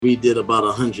We did about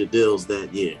 100 deals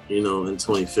that year, in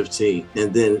 2015.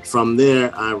 And then from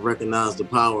there, I recognized the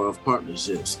power of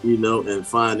partnerships, and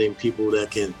finding people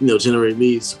that can, generate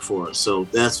leads for us. So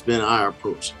that's been our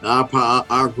approach.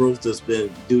 Our growth has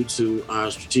been due to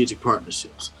our strategic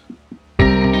partnerships.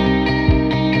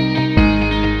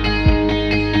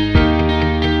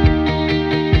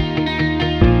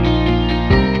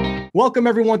 Welcome,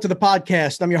 everyone, to the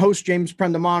podcast. I'm your host, James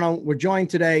Prendamano. We're joined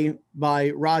today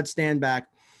by Rod Standback.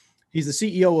 He's the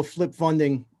CEO of Flip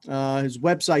Funding. His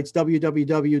website's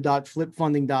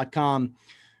www.flipfunding.com.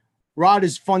 Rod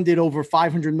has funded over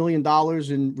 $500 million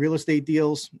in real estate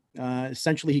deals.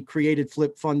 Essentially, he created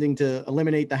Flip Funding to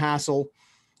eliminate the hassle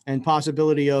and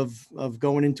possibility of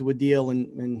going into a deal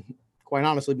and quite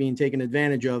honestly being taken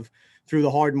advantage of through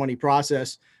the hard money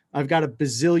process. I've got a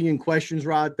bazillion questions,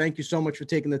 Rod. Thank you so much for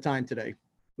taking the time today.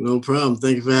 No problem.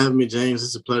 Thank you for having me, James.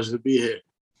 It's a pleasure to be here.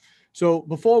 So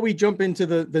before we jump into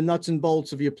the nuts and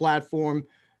bolts of your platform,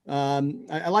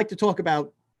 I like to talk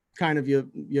about kind of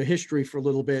your history for a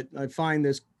little bit. I find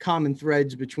there's common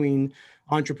threads between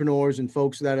entrepreneurs and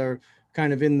folks that are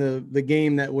kind of in the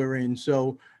game that we're in.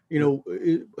 So,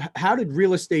 how did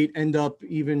real estate end up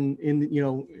even in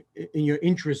your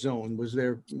interest zone? Was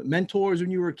there mentors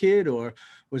when you were a kid, or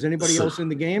was anybody else in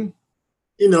the game?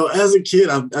 As a kid,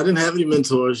 I didn't have any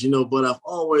mentors, but I've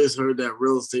always heard that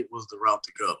real estate was the route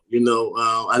to go.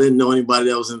 I didn't know anybody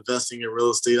that was investing in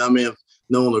real estate. I may have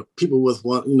known people with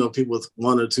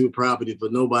one or two properties,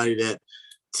 but nobody that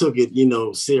took it,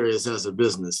 serious as a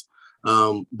business.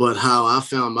 But how I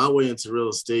found my way into real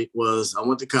estate was I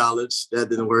went to college.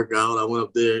 That didn't work out. I went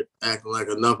up there acting like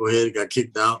a knucklehead, got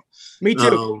kicked out. Me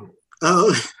too.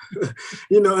 I'm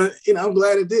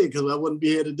glad it did because I wouldn't be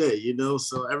here today,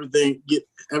 so everything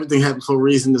happened for a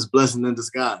reason. This blessing in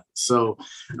disguise. So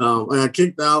I got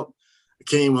kicked out, I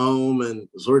came home and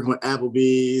was working with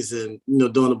Applebee's and,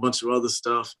 doing a bunch of other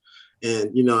stuff.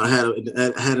 And, I had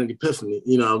an epiphany,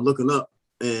 I was looking up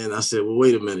and I said, well,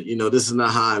 wait a minute, this is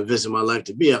not how I envisioned my life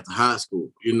to be after high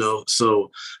school, so I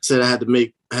said I had to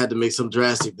make some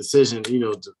drastic decision,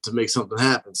 to make something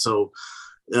happen. So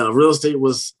real estate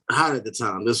was hot at the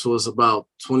time. This was about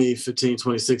 2015,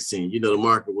 2016. The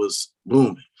market was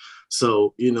booming.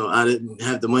 So, I didn't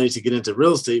have the money to get into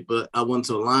real estate, but I wanted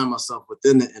to align myself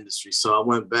within the industry. So I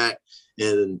went back,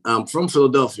 and I'm from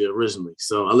Philadelphia originally.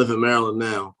 So I live in Maryland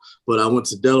now, but I went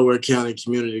to Delaware County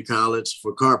Community College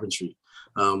for carpentry.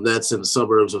 That's in the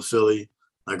suburbs of Philly.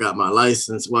 I got my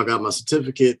license. Well, I got my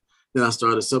certificate. Then I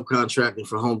started subcontracting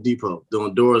for Home Depot,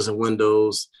 doing doors and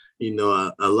windows.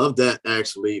 I love that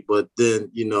actually, but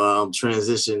then,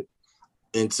 transitioned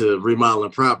into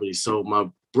remodeling properties. So my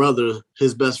brother,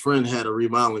 his best friend had a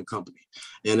remodeling company,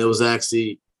 and it was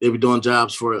actually, they were doing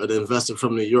jobs for an investor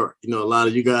from New York. A lot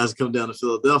of you guys come down to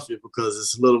Philadelphia because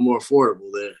it's a little more affordable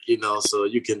there, so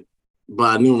you can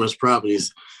buy numerous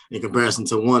properties in comparison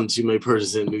to ones you may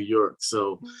purchase in New York.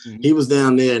 So he was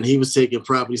down there and he was taking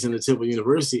properties in the Temple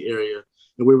University area,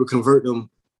 and we were converting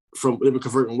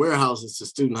warehouses to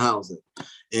student housing.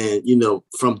 And,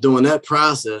 from doing that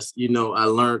process, I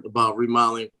learned about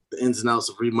remodeling, the ins and outs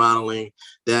of remodeling.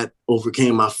 That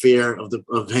overcame my fear of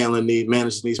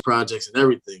managing these projects and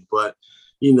everything. But,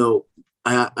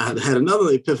 I had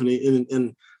another epiphany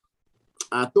and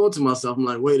I thought to myself, I'm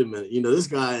like, wait a minute, this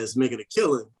guy is making a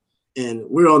killing and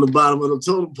we're on the bottom of the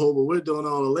totem pole, but we're doing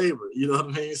all the labor. You know what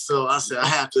I mean? So I said, I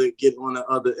have to get on the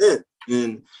other end.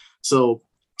 And so,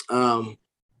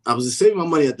 I was just saving my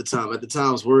money at the time. At the time,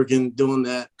 I was working, doing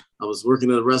that. I was working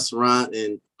at a restaurant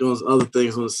and doing other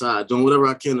things on the side, doing whatever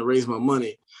I can to raise my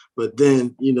money. But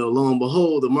then, lo and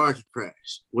behold, the market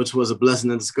crashed, which was a blessing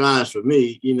in disguise for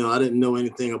me. I didn't know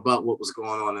anything about what was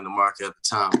going on in the market at the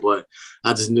time, but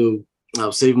I just knew I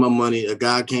was saving my money. A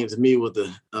guy came to me with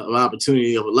an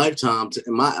opportunity of a lifetime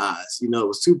in my eyes. It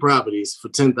was 2 properties for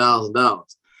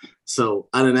 $10,000. So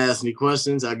I didn't ask any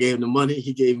questions. I gave him the money.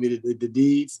 He gave me the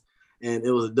deeds. And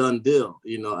it was a done deal,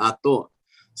 I thought.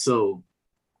 So,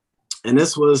 and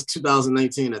this was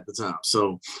 2019 at the time.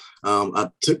 So I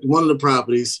took one of the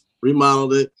properties,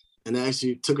 remodeled it, and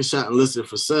actually took a shot and listed it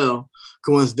for sale.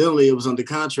 Coincidentally, it was under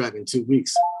contract in 2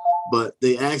 weeks. But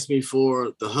they asked me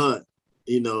for the HUD.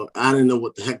 I didn't know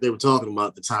what the heck they were talking about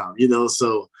at the time,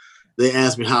 So they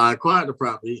asked me how I acquired the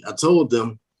property. I told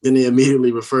them, then they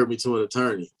immediately referred me to an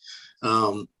attorney.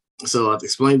 So I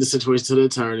explained the situation to the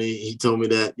attorney. He told me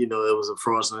that, it was a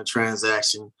fraudulent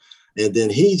transaction. And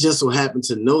then he just so happened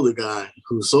to know the guy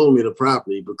who sold me the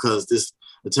property because this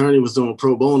attorney was doing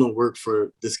pro bono work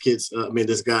for this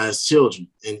guy's children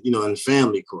and, in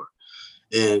family court.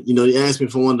 And, you know, he asked me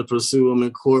if I wanted to pursue him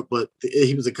in court, but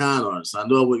he was a con artist. I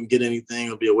knew I wouldn't get anything.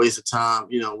 It'd be a waste of time,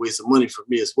 you know, a waste of money for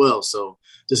me as well. So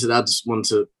just said, I just wanted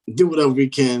to do whatever we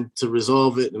can to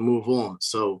resolve it and move on.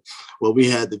 So what we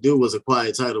had to do was a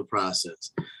quiet title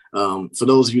process. For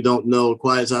those of you who don't know, a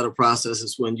quiet title process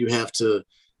is when you have to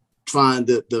find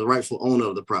the rightful owner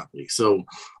of the property. So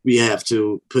we have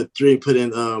to put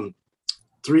in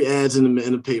 3 ads in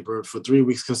the paper for 3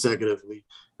 weeks consecutively.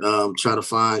 Try to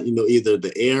find, you know, either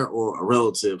the heir or a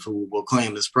relative who will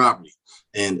claim this property.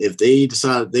 And if they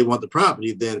decided they want the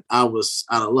property, then I was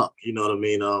out of luck. You know what I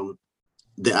mean?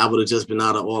 That I would have just been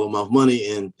out of all of my money,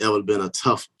 and that would have been a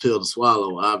tough pill to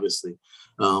swallow, obviously.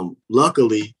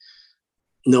 Luckily,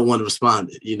 no one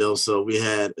responded, you know, so we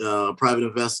had private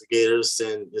investigators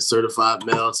send a certified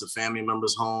mail to family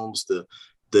members' homes,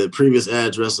 the previous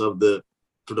address of the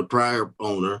prior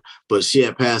owner, but she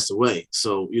had passed away.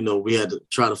 So, you know, we had to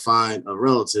try to find a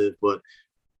relative, but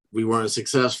we weren't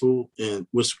successful, and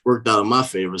which worked out in my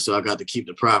favor. So I got to keep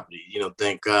the property. You know,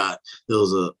 thank God. It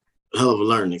was a hell of a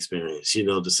learning experience, you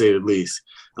know, to say the least.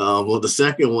 Well, the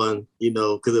second one, you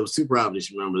know, because it was 2 properties,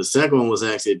 remember, the second one was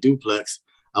actually a duplex.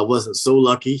 I wasn't so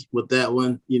lucky with that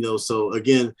one, you know. So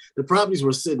again, the properties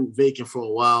were sitting vacant for a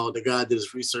while. The guy did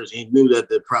his research. He knew that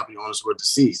the property owners were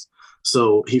deceased.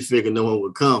 So he figured no one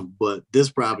would come. But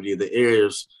this property, the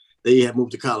heirs, they had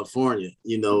moved to California,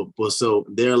 you know, but so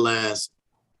their last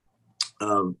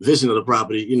vision of the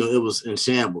property, you know, it was in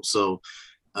shambles. So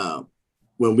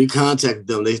when we contacted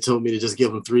them, they told me to just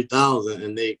give them $3,000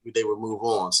 and they would move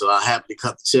on. So I happily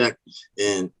cut the check,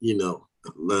 and, you know,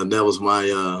 that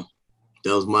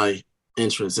was my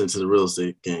entrance into the real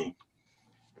estate game.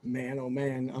 Man, oh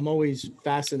man, I'm always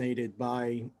fascinated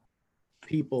by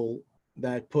people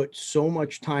that put so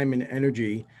much time and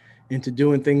energy into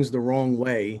doing things the wrong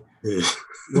way. Yeah.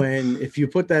 When if you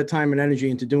put that time and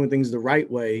energy into doing things the right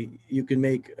way, you can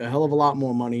make a hell of a lot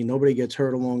more money. Nobody gets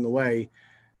hurt along the way.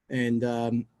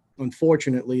 And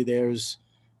unfortunately, there's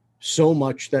so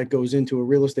much that goes into a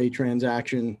real estate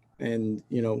transaction. And,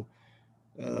 you know,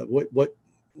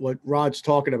 what Rod's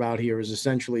talking about here is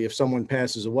essentially if someone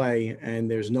passes away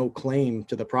and there's no claim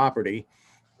to the property,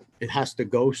 it has to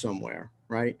go somewhere,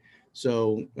 right?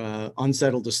 So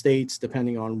unsettled estates,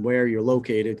 depending on where you're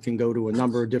located, can go to a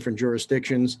number of different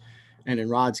jurisdictions. And in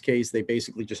Rod's case, they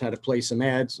basically just had to place some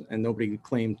ads, and nobody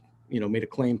claimed, you know, made a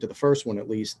claim to the first one at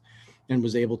least, and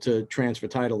was able to transfer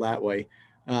title that way.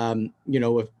 You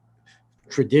know, if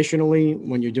traditionally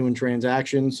when you're doing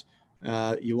transactions,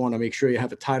 you want to make sure you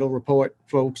have a title report,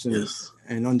 folks, and, Yes.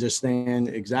 and understand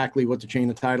exactly what the chain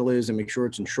of title is and make sure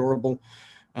it's insurable.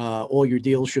 All your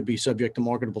deals should be subject to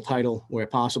marketable title where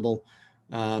possible.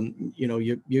 You know,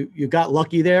 you got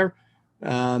lucky there.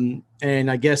 And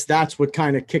I guess that's what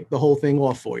kind of kicked the whole thing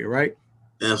off for you, right?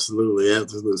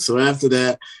 Absolutely. So after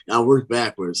that, I worked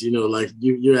backwards. You know, like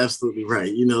you're absolutely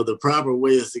right. You know, the proper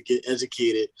way is to get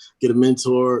educated, get a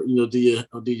mentor. You know, do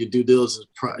your due diligence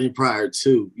prior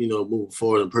to, you know, moving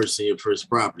forward and purchasing your first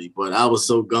property. But I was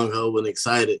so gung ho and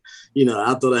excited. You know,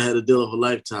 I thought I had a deal of a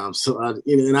lifetime. So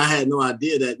and I had no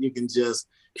idea that you can just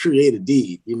create a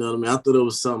deed. You know what I mean? I thought it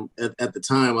was at the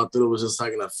time. I thought it was just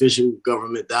like an official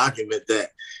government document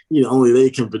that, you know, only they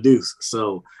can produce.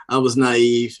 So I was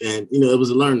naive, and, you know, it was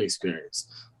a learning experience.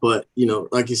 But, you know,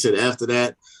 like you said, after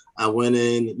that, I went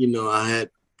in, you know, I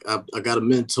got a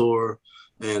mentor,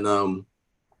 and,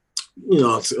 you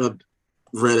know, I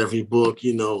read every book,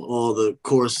 you know, all the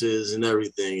courses and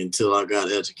everything until I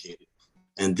got educated.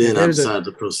 And then I decided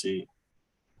to proceed.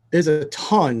 There's a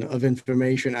ton of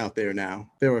information out there now.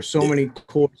 There are so many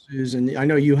courses, and I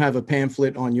know you have a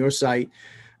pamphlet on your site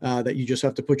that you just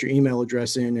have to put your email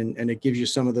address in, and it gives you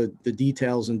some of the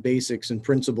details and basics and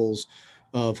principles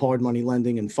of hard money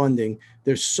lending and funding.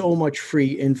 There's so much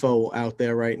free info out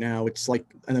there right now. It's like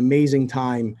an amazing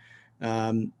time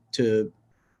to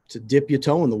dip your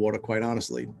toe in the water, quite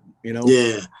honestly, you know?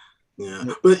 Yeah.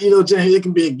 But, you know, Jay, it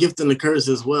can be a gift and a curse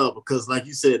as well, because like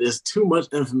you said, there's too much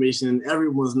information and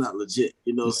everyone's not legit,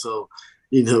 you know? So,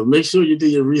 you know, make sure you do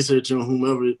your research on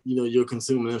whomever, you know, you're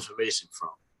consuming information from.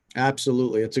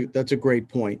 Absolutely. That's a great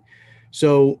point.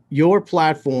 So your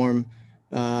platform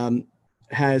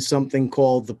has something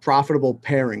called the profitable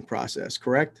pairing process,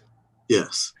 correct?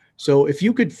 Yes. So if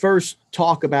you could first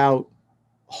talk about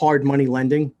hard money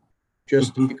lending,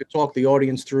 just you could talk the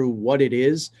audience through what it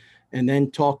is, and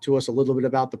then talk to us a little bit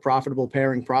about the profitable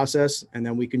pairing process, and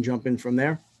then we can jump in from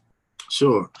there.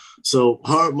 Sure. So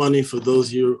hard money, for those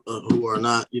of you who are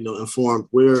not, you know, informed,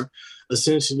 we're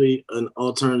essentially an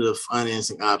alternative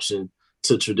financing option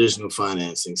to traditional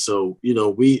financing. So, you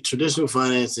know, traditional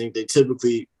financing, they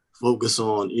typically focus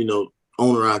on, you know,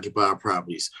 owner-occupied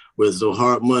properties. Whereas the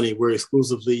hard money, we're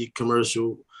exclusively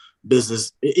commercial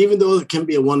business. Even though it can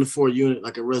be a 1 to 4 unit,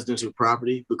 like a residential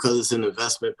property, because it's an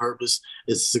investment purpose,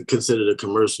 it's considered a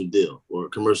commercial deal or a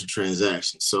commercial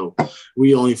transaction. So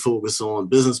we only focus on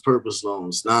business purpose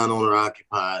loans, non-owner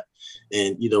occupied,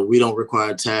 and we don't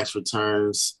require tax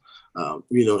returns.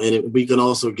 And we can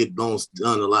also get loans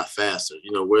done a lot faster.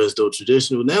 Whereas though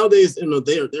traditional nowadays,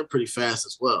 they're pretty fast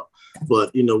as well.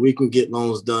 But we can get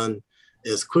loans done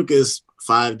as quick as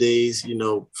 5 days.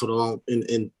 For the loan,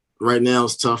 and right now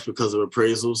it's tough because of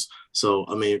appraisals. So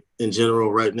I mean, in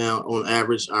general, right now, on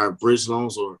average, our bridge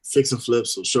loans or fix and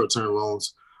flips or short-term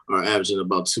loans are averaging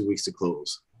about 2 weeks to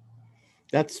close.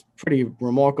 That's pretty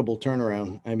remarkable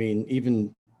turnaround. I mean,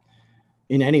 even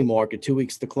in any market, 2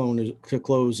 weeks to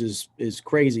close is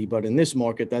crazy, but in this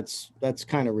market, that's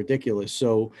kind of ridiculous.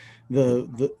 So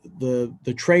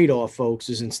the trade-off, folks,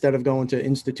 is instead of going to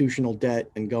institutional debt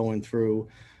and going through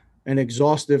an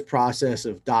exhaustive process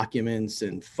of documents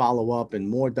and follow-up and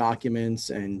more documents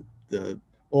and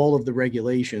all of the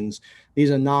regulations,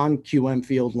 these are non-QM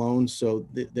field loans, so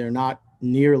they're not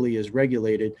nearly as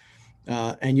regulated,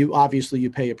 and you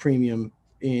pay a premium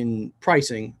in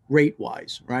pricing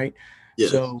rate-wise, right? Yeah.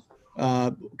 So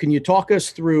can you talk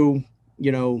us through,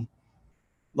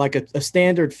 like a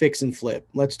standard fix and flip?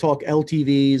 Let's talk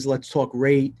LTVs. Let's talk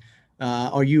rate.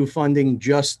 Are you funding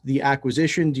just the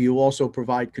acquisition? Do you also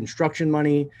provide construction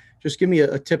money? Just give me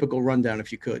a typical rundown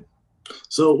if you could.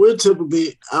 So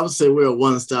I would say we're a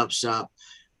one-stop shop.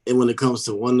 And when it comes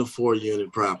to 1 to 4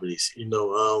 unit properties,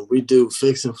 we do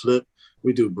fix and flip.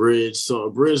 We do bridge. So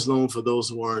a bridge loan, for those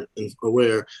who aren't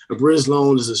aware, a bridge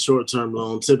loan is a short-term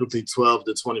loan, typically 12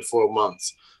 to 24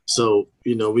 months. So,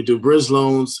 we do bridge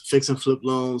loans, fix and flip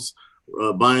loans,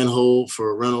 buy and hold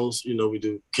for rentals. We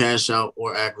do cash out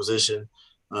or acquisition,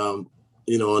 on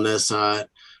that side.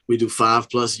 We do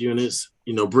 5+ units,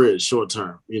 bridge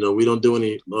short-term. We don't do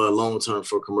any long-term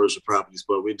for commercial properties,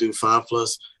 but we do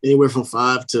 5+, anywhere from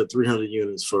 5 to 300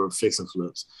 units for fix and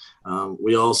flips.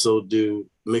 We also do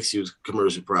mixed-use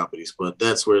commercial properties, but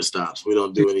that's where it stops. We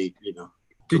don't do any,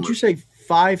 Did you say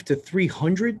 5 to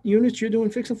 300 units you're doing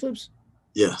fix and flips?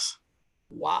 Yes.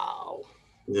 Wow.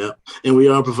 Yeah. And we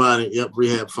are providing,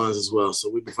 rehab funds as well. So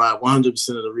we provide 100%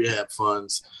 of the rehab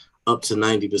funds up to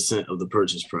 90% of the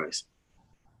purchase price.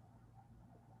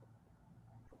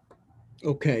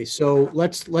 Okay. So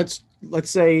let's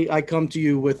say I come to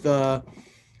you with a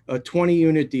 20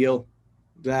 unit deal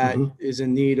that is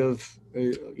in need of,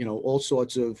 all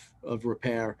sorts of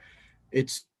repair.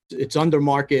 It's under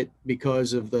market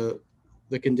because of the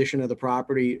condition of the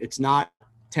property. It's not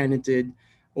tenanted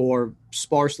or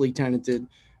sparsely tenanted.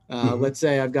 Let's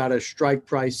say I've got a strike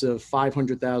price of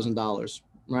 $500,000,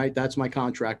 right? That's my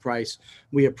contract price.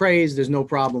 We appraise, there's no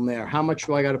problem there. How much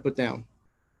do I got to put down?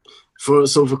 For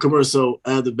commercial,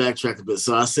 I have to backtrack a bit.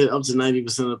 So I said up to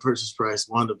 90% of the purchase price,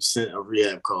 100% of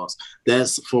rehab costs.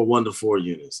 That's for 1 to 4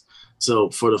 units. So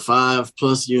for the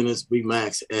 5+ units, we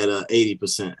max at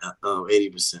 80%.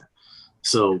 80%.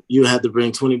 So you have to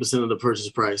bring 20% of the purchase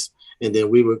price, and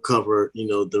then we would cover,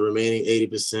 the remaining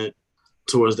 80%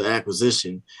 towards the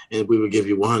acquisition, and we would give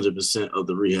you 100% of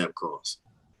the rehab costs.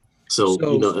 So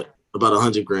about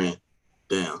 $100,000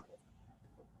 down.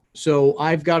 So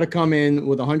I've got to come in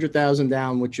with $100,000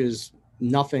 down, which is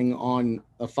nothing on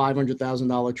a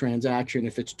 $500,000 transaction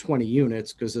if it's 20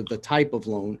 units because of the type of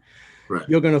loan. Right.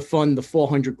 You're going to fund the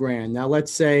 $400,000. Now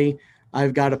let's say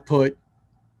I've got to put,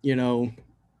 I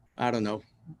don't know,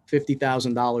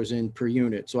 $50,000 in per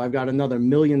unit. So I've got another $1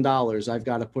 million I've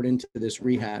got to put into this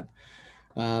rehab.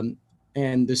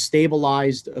 And the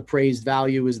stabilized appraised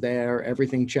value is there.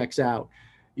 Everything checks out.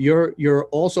 You're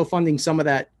also funding some of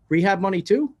that rehab money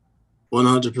too?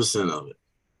 100% of it.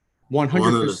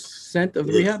 100% of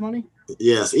the rehab money?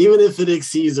 Yes, even if it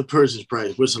exceeds the purchase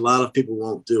price, which a lot of people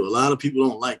won't do. A lot of people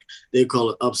don't like, they call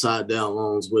it upside down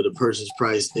loans where the purchase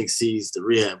price exceeds the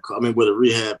rehab. Where the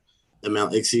rehab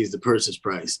amount exceeds the purchase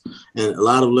price. And a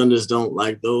lot of lenders don't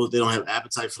like those. They don't have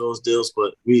appetite for those deals,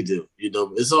 but we do.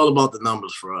 It's all about the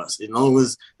numbers for us. As long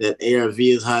as that ARV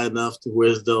is high enough to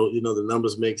where as though, the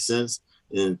numbers make sense,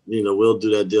 and, we'll do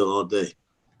that deal all day.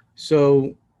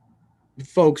 So,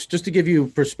 folks, just to give you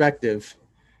perspective,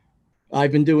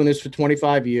 I've been doing this for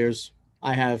 25 years.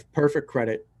 I have perfect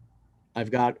credit. I've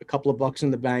got a couple of bucks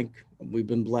in the bank. We've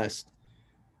been blessed.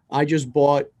 I just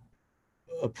bought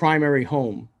a primary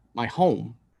home, my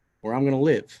home, where I'm going to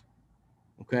live.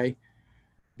 Okay.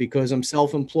 Because I'm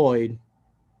self-employed,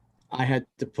 I had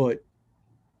to put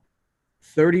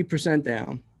 30%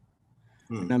 down,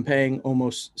 and I'm paying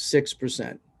almost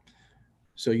 6%.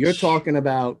 So you're talking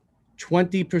about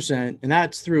 20%, and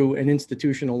that's through an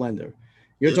institutional lender.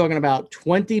 You're talking about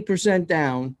 20%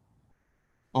 down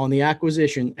on the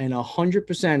acquisition and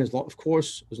 100%, of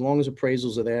course, as long as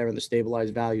appraisals are there and the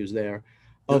stabilized values there,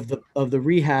 of the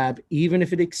rehab, even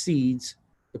if it exceeds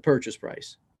the purchase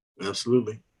price.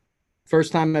 Absolutely.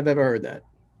 First time I've ever heard that.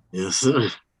 Yes, sir.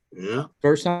 Yeah.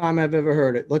 First time I've ever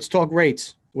heard it. Let's talk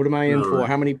rates. What am I in for? Right.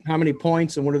 How many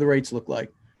points and what do the rates look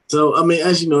like? So, I mean,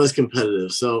 as you know, it's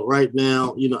competitive. So right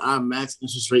now, our max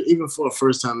interest rate, even for a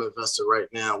first-time investor right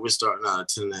now, we're starting out at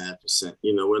 10.5%.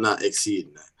 We're not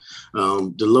exceeding that.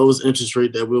 The lowest interest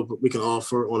rate that we can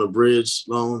offer on a bridge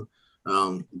loan,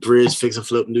 bridge, fix and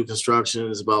flip, new construction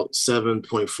is about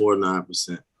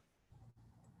 7.49%.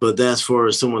 But that's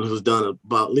for someone who's done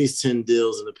about at least 10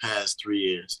 deals in the past 3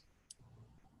 years.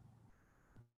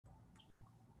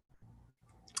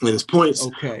 And it's points.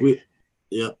 Okay.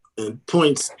 And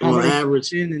points on average.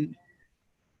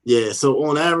 So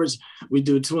on average, we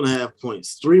do 2.5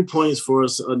 points. 3 points for a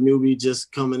newbie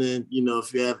just coming in.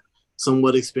 If you have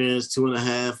somewhat experienced,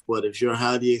 2.5. But if you're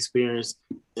highly experienced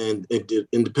and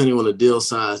depending on the deal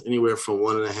size, anywhere from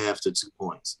 1.5 to 2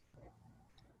 points.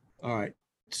 All right.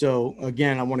 So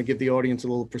again, I want to give the audience a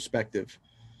little perspective.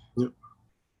 Yep.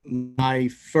 My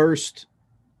first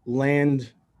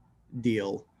land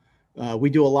deal, we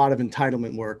do a lot of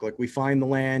entitlement work. Like we find the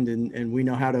land and we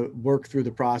know how to work through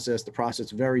the process. The process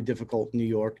is very difficult in New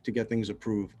York to get things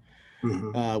approved.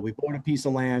 Mm-hmm. We bought a piece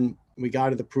of land, we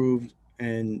got it approved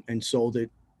and sold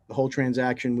it. The whole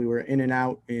transaction, we were in and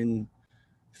out in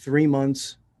 3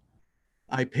 months.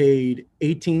 I paid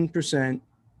 18%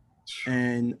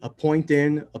 and a point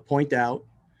in, a point out.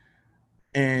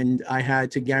 And I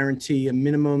had to guarantee a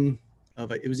minimum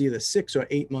of it was either 6 or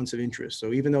 8 months of interest.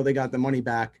 So even though they got the money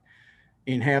back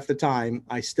in half the time,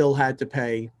 I still had to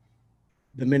pay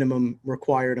the minimum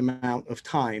required amount of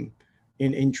time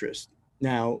in interest.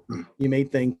 Now, you may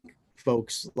think,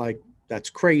 folks, like that's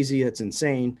crazy, that's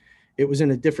insane. It was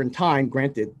in a different time,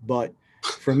 granted, but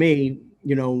for me,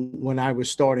 when I was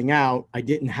starting out, I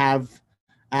didn't have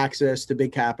access to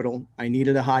big capital. I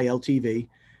needed a high LTV,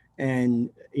 and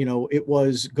it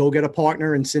was go get a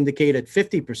partner and syndicate at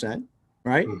 50%,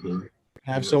 right? Mm-hmm.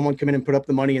 Have someone come in and put up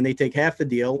the money and they take half the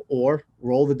deal, or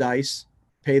roll the dice,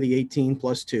 pay the 18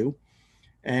 plus 2.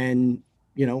 And,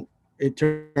 it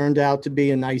turned out to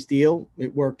be a nice deal.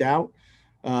 It worked out.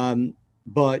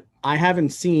 But I haven't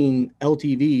seen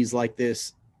LTVs like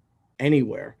this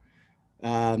anywhere.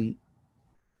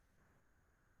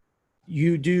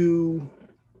 You do,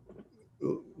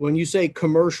 when you say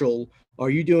commercial, are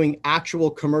you doing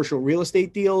actual commercial real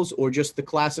estate deals or just the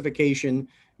classification,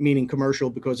 meaning commercial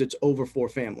because it's over 4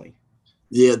 family?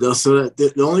 Yeah, so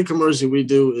the only commercial we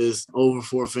do is over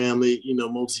 4 family,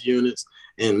 multi-units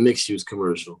and mixed-use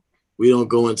commercial. We don't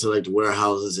go into like the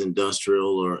warehouses,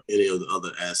 industrial, or any of the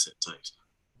other asset types.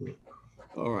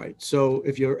 All right. So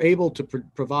if you're able to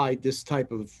provide this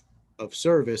type of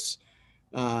service,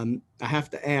 I have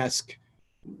to ask,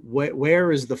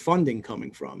 where is the funding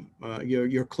coming from?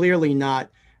 You're clearly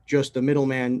not just a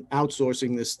middleman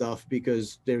outsourcing this stuff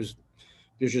because there's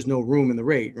just no room in the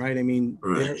rate, right? I mean,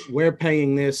 right. We're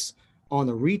paying this on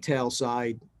the retail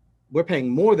side. We're paying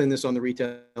more than this on the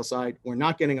retail side. We're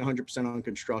not getting 100% on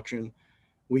construction.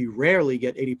 We rarely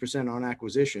get 80% on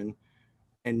acquisition.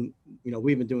 And,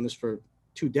 we've been doing this for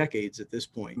 2 decades at this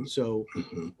point. So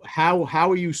how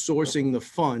are you sourcing the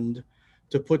fund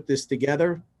to put this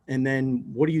together? And then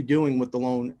what are you doing with the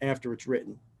loan after it's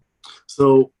written?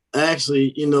 So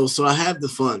actually, so I have the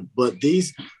fund, but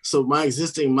so my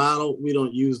existing model, we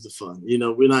don't use the fund.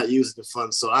 We're not using the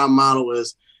fund. So our model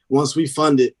is once we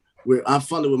fund it, I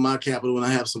fund it with my capital, and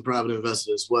I have some private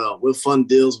investors as well. We'll fund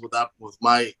deals with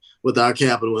our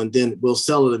capital, and then we'll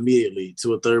sell it immediately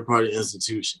to a third-party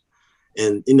institution.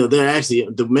 And they're actually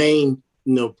the main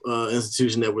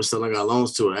institution that we're selling our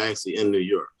loans to are actually in New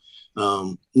York.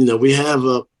 We have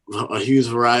a huge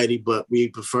variety, but we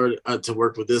prefer to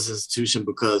work with this institution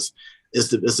because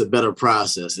it's a better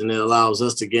process, and it allows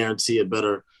us to guarantee a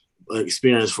better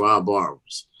experience for our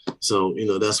borrowers. So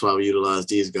that's why we utilize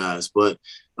these guys. But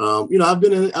I've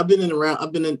been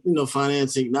in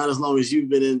financing not as long as you've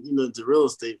been in into real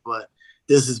estate, but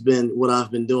this has been what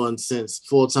I've been doing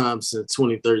full time since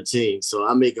 2013. So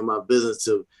I'm making my business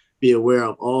to be aware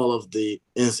of all of the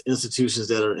institutions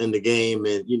that are in the game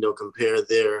and compare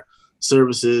their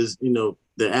services,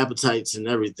 their appetites and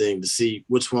everything to see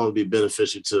which one would be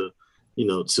beneficial to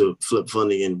flip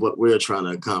funding and what we're trying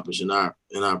to accomplish in our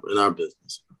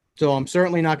business. So I'm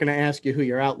certainly not going to ask you who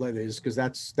your outlet is because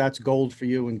that's gold for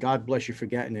you, and God bless you for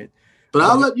getting it. But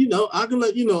I'll let you know. I can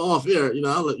let you know off air.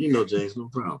 I'll let you know, James. No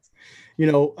problem.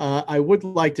 I would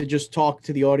like to just talk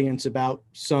to the audience about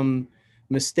some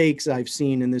mistakes I've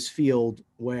seen in this field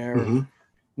where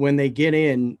when they get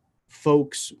in,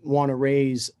 folks want to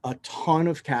raise a ton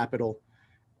of capital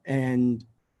and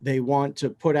they want to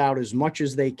put out as much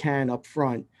as they can up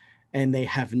front, and they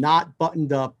have not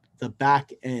buttoned up the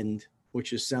back end,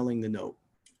 which is selling the note,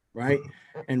 right?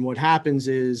 And what happens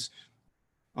is,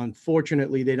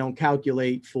 unfortunately, they don't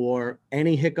calculate for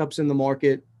any hiccups in the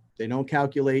market. They don't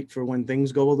calculate for when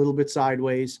things go a little bit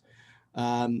sideways.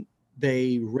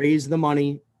 They raise the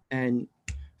money, and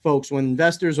folks, when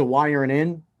investors are wiring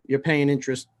in, you're paying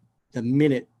interest the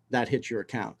minute that hits your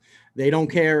account. They don't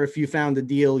care if you found a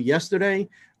deal yesterday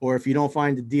or if you don't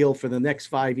find a deal for the next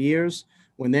 5 years.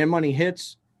 When their money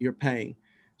hits, you're paying.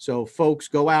 So folks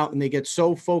go out and they get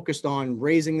so focused on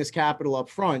raising this capital up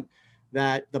front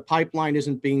that the pipeline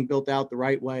isn't being built out the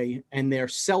right way, and they're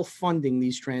self-funding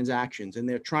these transactions, and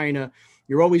they're trying to,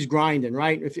 you're always grinding,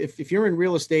 right? If you're in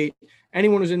real estate,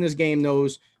 anyone who's in this game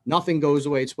knows nothing goes the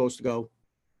way it's supposed to go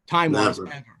time-wise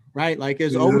ever, right? Like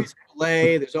there's always a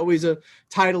delay, there's always a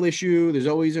title issue, there's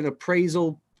always an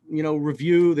appraisal,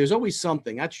 review, there's always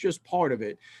something. That's just part of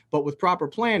it. But with proper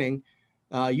planning,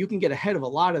 you can get ahead of a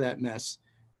lot of that mess.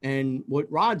 And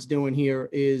what Rod's doing here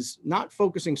is not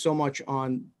focusing so much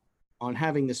on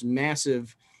having this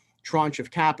massive tranche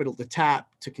of capital to tap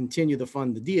to continue to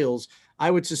fund the deals.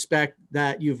 I would suspect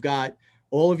that you've got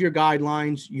all of your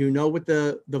guidelines, what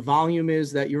the volume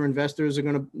is that your investors are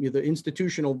going to, the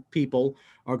institutional people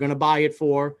are going to buy it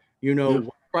for, what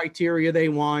criteria they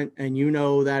want. And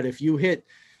that if you hit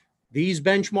these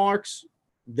benchmarks,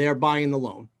 they're buying the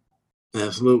loan.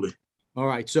 Absolutely. All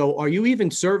right. So are you even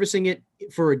servicing it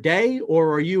for a day,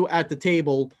 or are you at the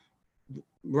table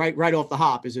right off the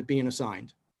hop? Is it being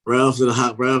assigned? Right after the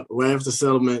hop, right after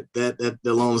settlement, that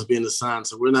the loan is being assigned.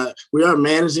 So we are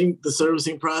managing the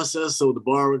servicing process. So the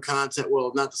borrower contact,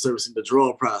 not the servicing, the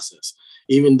draw process.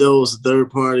 Even though it's a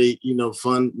third party,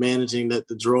 fund managing the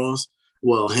draws,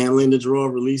 handling the draw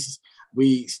releases,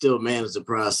 we still manage the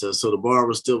process. So the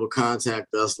borrower still will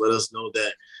contact us, let us know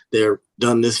that they're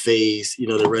done this phase,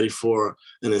 they're ready for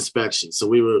an inspection. So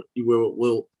we'll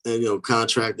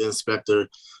contract the inspector,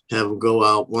 have them go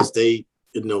out once they,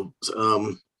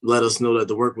 let us know that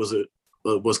the work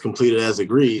was completed as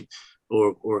agreed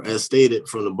or as stated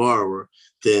from the borrower.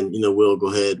 Then, we'll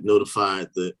go ahead, notify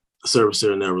the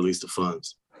servicer, and they'll release the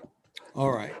funds.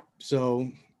 All right. So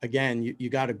again, you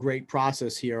got a great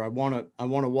process here. I want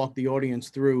to walk the audience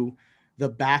through the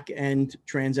back end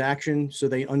transaction so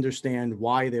they understand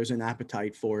why there's an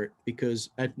appetite for it. Because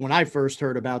when I first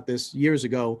heard about this years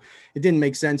ago, it didn't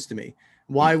make sense to me.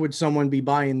 Why would someone be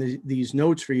buying these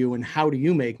notes for you, and how do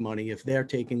you make money if they're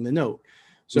taking the note?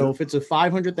 So if it's a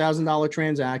 $500,000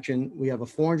 transaction, we have a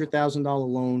 $400,000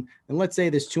 loan, and let's say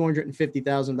there's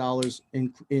 $250,000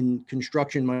 in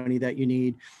construction money that you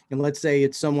need. And let's say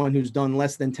it's someone who's done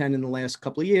less than 10 in the last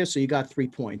couple of years. So you got 3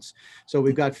 points. So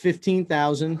we've got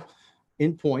 15,000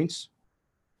 in points.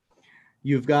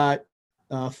 You've got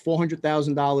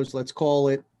 $400,000, let's call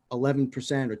it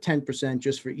 11% or 10%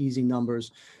 just for easy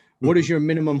numbers. What is your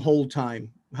minimum hold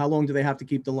time? How long do they have to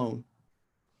keep the loan?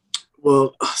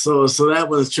 Well, so that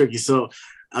one is tricky. So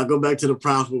I'll go back to the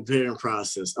profitable pairing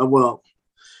process.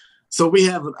 So we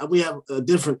have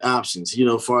different options,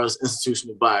 as far as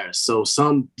institutional buyers. So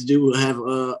some do have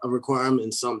a requirement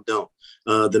and some don't.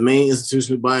 The main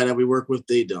institutional buyer that we work with,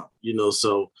 they don't,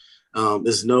 so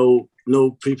there's no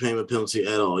prepayment penalty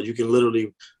at all. You can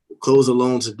literally close a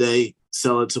loan today,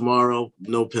 sell it tomorrow,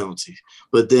 no penalty.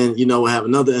 But then, we have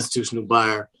another institutional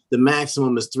buyer. The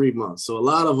maximum is 3 months. So a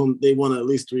lot of them, they want at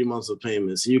least 3 months of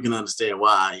payments. So you can understand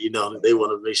why, they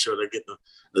want to make sure they're getting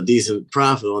a decent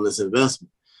profit on this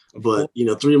investment. But,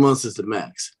 3 months is the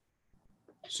max.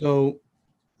 So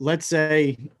let's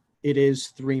say it is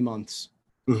 3 months,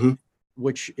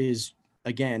 which is,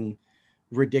 again,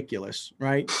 ridiculous,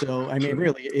 right? So, I mean,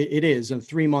 really, it is a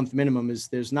 3 month minimum.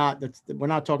 We're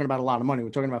not talking about a lot of money.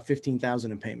 We're talking about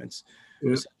 15,000 in payments,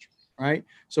 right?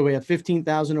 So we have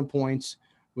 15,000 in points.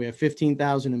 We have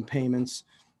 15,000 in payments.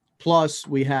 Plus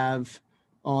we have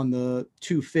on the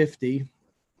 250,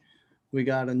 we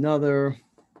got another,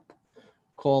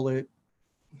 call it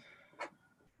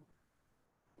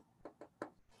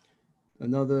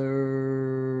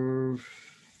another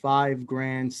 $5,000,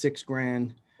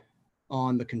 $6,000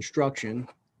 on the construction.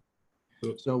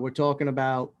 So we're talking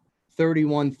about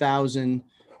 36,000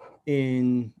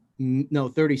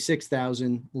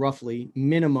 roughly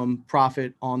minimum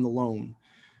profit on the loan.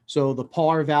 So the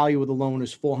par value of the loan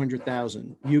is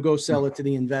 400,000. You go sell it to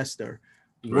the investor.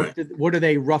 Right. What are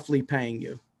they roughly paying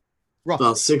you? Roughly.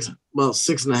 About 6.5%,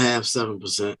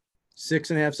 7%.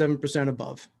 6.5%, 7%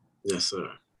 above. Yes,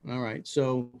 sir. All right.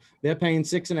 So they're paying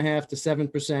 6.5% to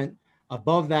 7%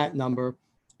 above that number.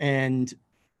 And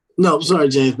no, I'm sorry,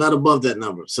 James, not above that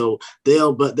number. So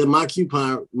but then my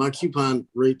coupon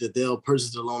rate that they'll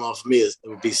purchase the loan off of me it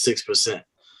would be 6%.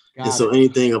 And so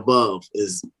anything above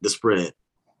is the spread.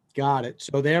 Got it.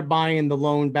 So they're buying the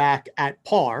loan back at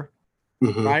par,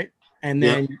 right? And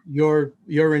then you're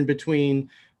in between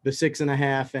the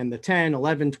 6.5 and the 10,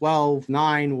 11, 12,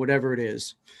 9, whatever it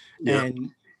is.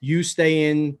 And you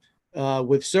stay in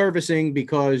with servicing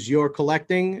because you're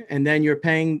collecting and then you're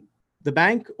paying the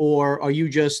bank, or are you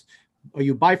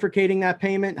bifurcating that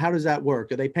payment? How does that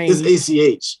work? Are they paying? It's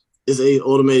ACH. It's a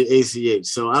automated ACH.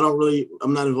 So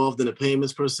I'm not involved in the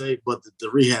payments per se, but the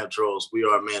rehab draws, we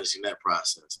are managing that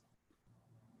process.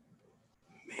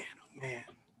 Man, oh man.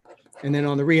 And then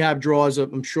on the rehab draws,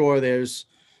 I'm sure there's,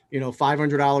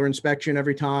 $500 inspection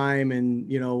every time and,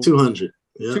 200.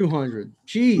 Yeah. 200.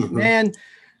 Gee, man,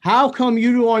 how come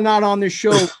you are not on this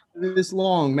show this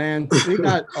long, man? We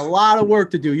got a lot of work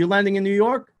to do. You're landing in New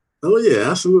York? Oh yeah,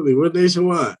 absolutely. We're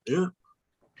nationwide. Yeah.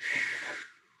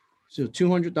 So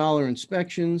 $200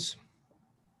 inspections,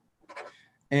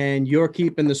 and you're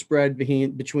keeping the spread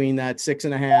between that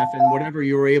 6.5 and whatever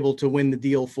you were able to win the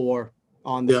deal for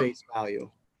on the face value.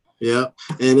 Yeah.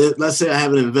 And let's say I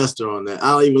have an investor on that.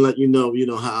 I'll even let you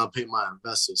know how I'll pay my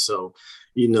investor. So,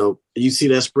 you see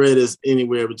that spread is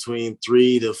anywhere between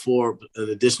 3 to 4, an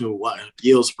additional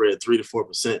yield spread, 3 to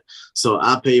 4%. So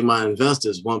I pay my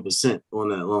investors 1% on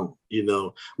that loan,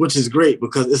 which is great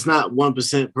because it's not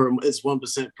 1% it's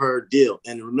 1% per deal.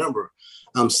 And remember,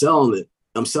 I'm selling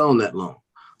that loan.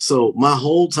 So my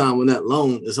whole time on that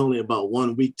loan is only about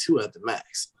 1 week, 2 at the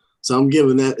max. So I'm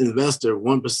giving that investor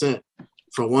 1%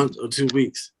 for 1 or 2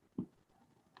 weeks.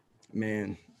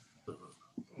 Man,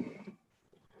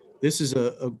 this is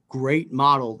a great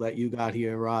model that you got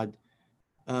here, Rod.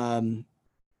 So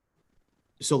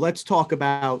let's talk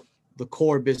about the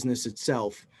core business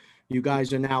itself. You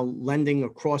guys are now lending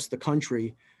across the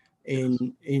country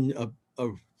in a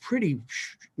pretty,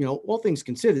 all things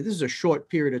considered, this is a short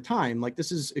period of time. Like,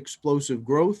 this is explosive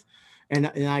growth. And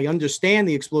I understand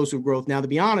the explosive growth. Now, to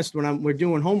be honest, when we're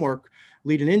doing homework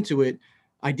leading into it,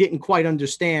 I didn't quite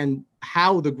understand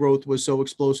how the growth was so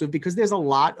explosive because there's a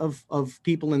lot of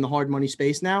people in the hard money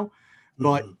space now.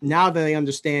 But now that I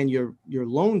understand your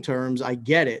loan terms, I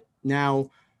get it. Now,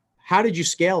 how did you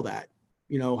scale that?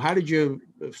 How did you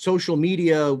social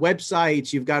media,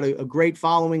 websites? You've got a great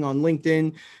following on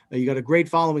LinkedIn. You got a great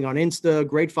following on Insta,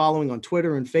 great following on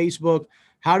Twitter and Facebook.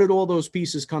 How did all those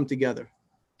pieces come together?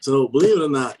 So believe it or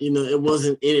not, it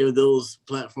wasn't any of those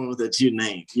platforms that you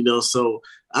named, so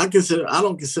I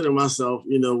don't consider myself,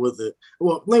 with it.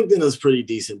 Well, LinkedIn is pretty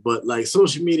decent, but like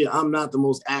social media, I'm not the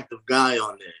most active guy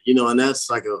on there, and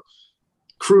that's like a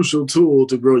crucial tool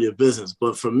to grow your business.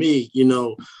 But for me,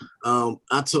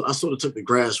 I sort of took the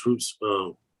grassroots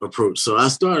approach. So I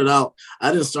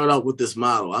didn't start out with this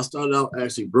model. I started out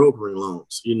actually brokering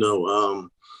loans,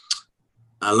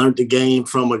 I learned the game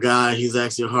from a guy. He's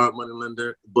actually a hard money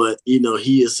lender, but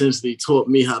he essentially taught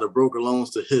me how to broker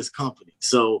loans to his company.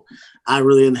 So I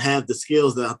really didn't have the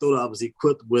skills that I thought I was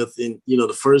equipped with in,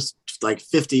 the first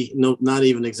 50, no, not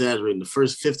even exaggerating, the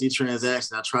first 50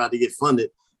 transactions I tried to get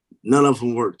funded. None of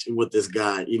them worked with this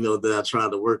guy, that I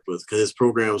tried to work with because his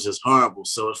program was just horrible.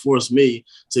 So it forced me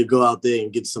to go out there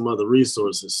and get some other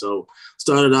resources. So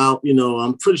started out,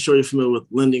 I'm pretty sure you're familiar with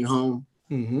Lending Home.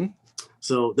 Mm-hmm.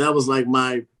 So that was like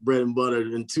my bread and butter.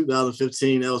 In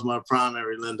 2015, that was my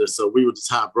primary lender. So we were the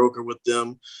top broker with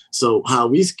them. So how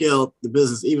we scaled the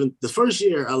business, even the first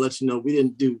year, I'll let you know,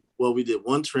 we did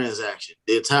one transaction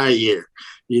the entire year.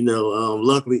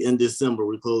 Luckily in December,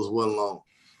 we closed one loan.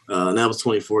 And that was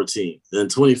 2014. Then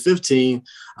 2015,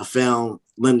 I found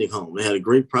Lending Home. They had a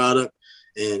great product.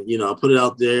 And, I put it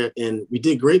out there and we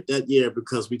did great that year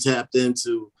because we tapped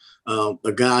into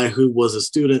a guy who was a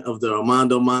student of the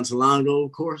Armando Montalongo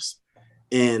course,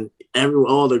 and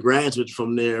all the graduates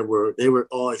from there were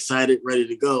all excited, ready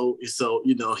to go. So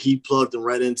he plugged them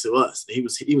right into us.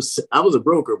 I was a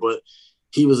broker, but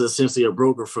he was essentially a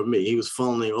broker for me. He was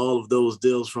funneling all of those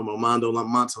deals from Armando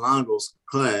Montalongo's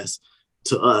class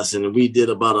to us, and we did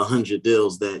about 100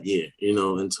 deals that year, in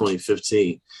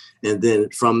 2015. And then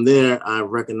from there, I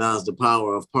recognized the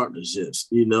power of partnerships,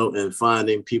 and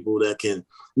finding people that can,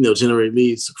 generate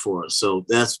leads for us. So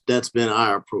that's been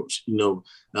our approach.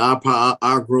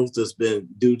 Our growth has been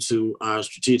due to our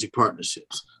strategic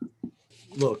partnerships.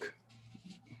 Look,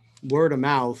 word of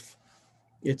mouth,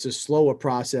 it's a slower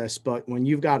process, but when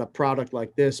you've got a product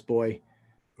like this, boy,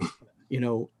 you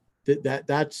know,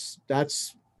 that's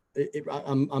it,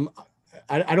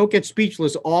 I don't get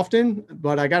speechless often,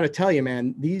 but I got to tell you,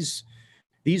 man, these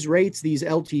rates, these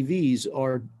LTVs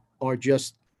are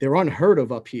just, they're unheard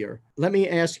of up here. Let me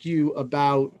ask you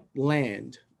about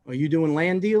land. Are you doing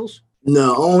land deals?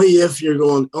 No, only if you're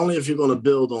going to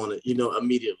build on it,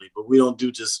 immediately. But we don't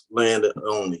do just land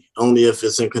only if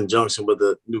it's in conjunction with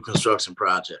a new construction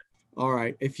project. All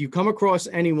right. If you come across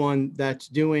anyone that's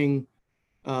doing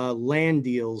land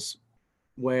deals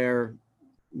where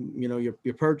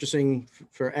you're purchasing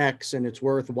for X and it's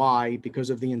worth Y because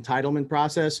of the entitlement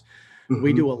process,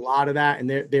 we do a lot of that, and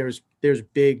there's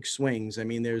big swings. I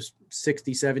mean, there's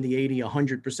 60, 70, 80,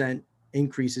 100%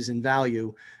 increases in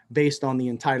value based on the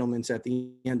entitlements at the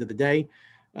end of the day.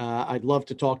 I'd love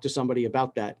to talk to somebody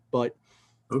about that. But,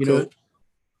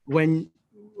 when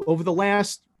over the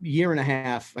last year and a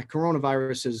half,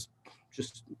 coronavirus has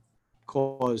just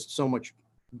caused so much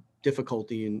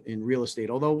difficulty in real estate,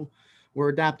 although we're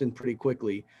adapting pretty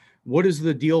quickly. What has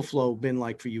the deal flow been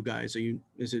like for you guys?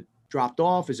 Is it dropped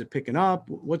off? Is it picking up?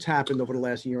 What's happened over the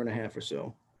last year and a half or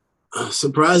so?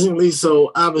 Surprisingly,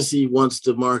 so obviously once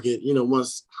the market,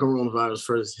 once coronavirus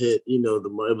first hit,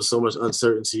 it was so much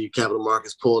uncertainty, capital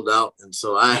markets pulled out. And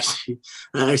so I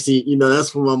actually,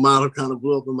 that's when my model kind of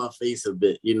blew up in my face a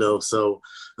bit, so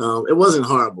it wasn't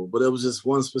horrible, but it was just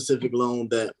one specific loan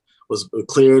that was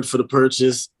cleared for the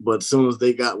purchase. But as soon as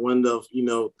they got wind of,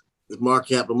 the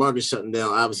capital market shutting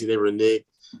down, obviously they reneged,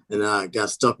 and I got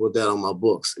stuck with that on my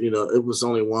books. It was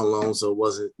only one loan, so it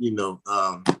wasn't,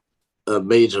 a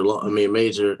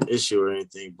major issue or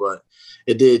anything, but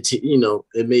it did,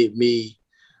 it made me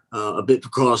a bit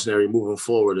precautionary moving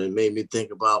forward, and made me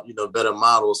think about, better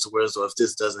models to where, so if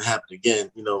this doesn't happen again,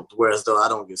 whereas though I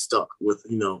don't get stuck with,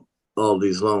 all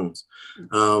these loans.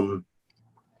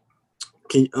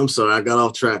 I'm sorry, I got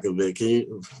off track a bit. Can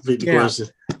you repeat the question?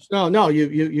 No,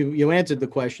 you answered the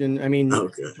question. I mean,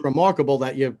 okay. It's remarkable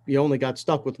that you only got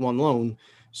stuck with one loan.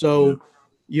 So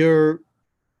you're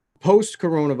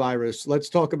post-coronavirus. Let's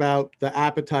talk about the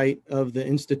appetite of the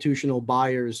institutional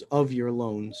buyers of your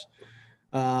loans.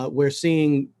 We're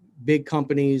seeing big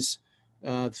companies,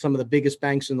 some of the biggest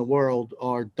banks in the world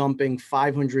are dumping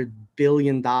 $500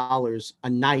 billion a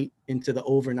night into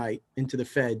the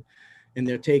Fed. And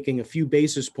they're taking a few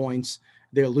basis points.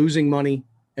 They're losing money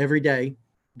every day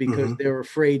because they're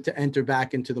afraid to enter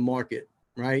back into the market,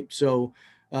 right? So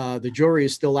the jury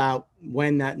is still out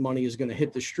when that money is going to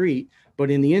hit the street. But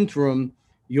in the interim,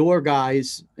 your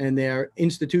guys, and they're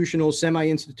institutional,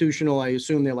 semi-institutional, I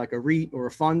assume they're like a REIT or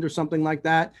a fund or something like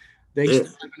that, they still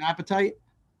have an appetite?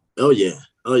 Oh, yeah.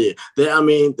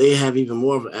 They have even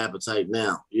more of an appetite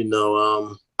now,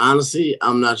 Honestly,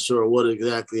 I'm not sure what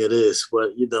exactly it is,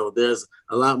 but, there's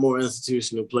a lot more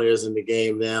institutional players in the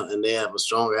game now, and they have a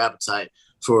stronger appetite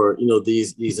for,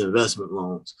 these investment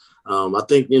loans. I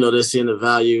think, they're seeing the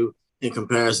value in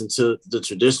comparison to the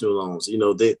traditional loans.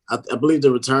 I believe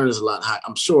the return is a lot higher.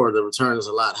 I'm sure the return is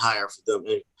a lot higher for them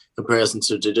in comparison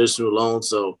to traditional loans.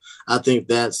 So I think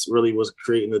that's really what's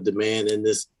creating the demand in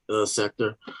this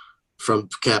sector from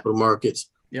capital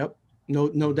markets. Yep.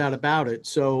 No doubt about it.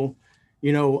 So,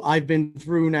 I've been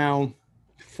through now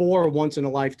 4 once in a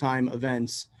lifetime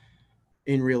events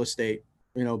in real estate.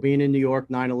 Being in New York,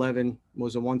 9/11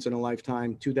 was a once in a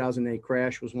lifetime. 2008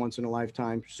 crash was once in a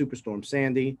lifetime. Superstorm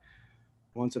Sandy,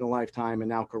 once in a lifetime, and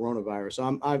now coronavirus.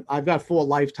 So I've got 4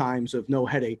 lifetimes of no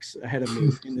headaches ahead of me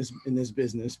in this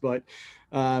business. But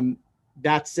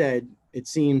that said, it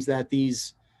seems that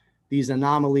these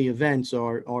anomaly events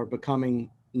are becoming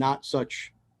not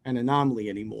such an anomaly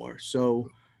anymore. So,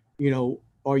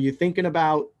 are you thinking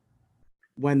about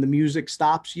when the music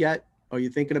stops yet? Are you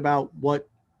thinking about what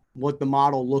the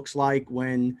model looks like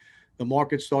when the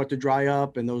markets start to dry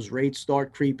up and those rates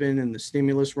start creeping and the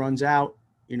stimulus runs out?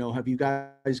 Have you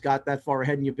guys got that far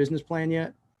ahead in your business plan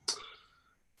yet?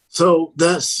 So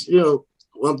that's,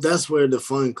 that's where the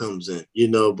fun comes in,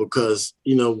 because,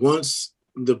 once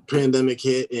the pandemic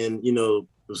hit and,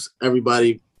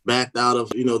 everybody backed out of,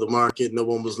 the market, no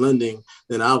one was lending,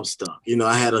 then I was stuck.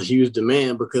 I had a huge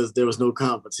demand because there was no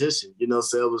competition,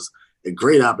 so it was a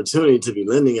great opportunity to be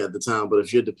lending at the time. But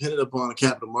if you're dependent upon the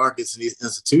capital markets and these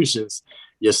institutions,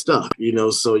 you're stuck,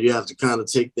 so you have to kind of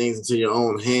take things into your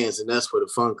own hands, and that's where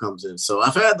the fun comes in. So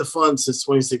I've had the fun since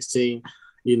 2016,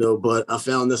 but I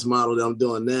found this model that I'm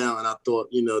doing now, and I thought,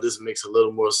 this makes a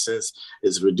little more sense.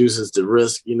 It reduces the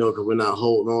risk, because we're not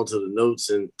holding on to the notes,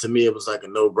 and to me, it was like a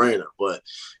no-brainer. But,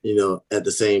 at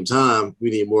the same time,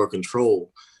 we need more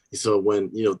control. So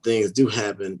when, things do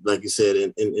happen, like you said,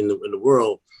 in the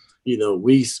world,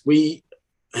 we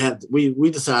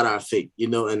we decide our fate,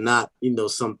 and not,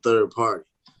 some third party,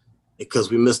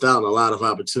 because we missed out on a lot of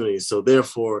opportunities. So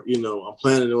therefore, I'm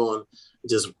planning on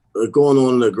just going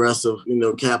on an aggressive,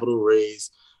 capital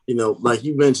raise. Like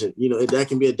you mentioned, that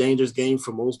can be a dangerous game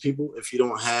for most people if you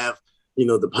don't have,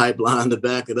 the pipeline to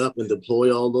back it up and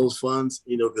deploy all those funds,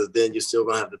 because then you're still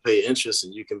gonna have to pay interest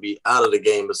and you can be out of the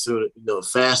game as soon,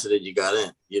 faster than you got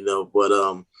in,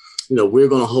 but we're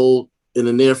gonna hold in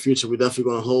the near future. We're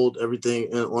definitely gonna hold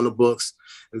everything on the books.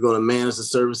 We're going to manage the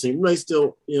servicing. We may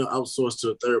still, outsource to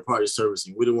a third-party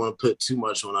servicing. We don't want to put too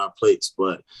much on our plates,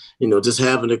 but, just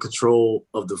having the control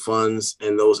of the funds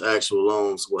and those actual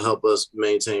loans will help us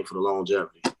maintain for the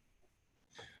longevity.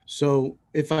 So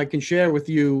if I can share with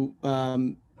you,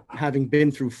 having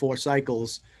been through 4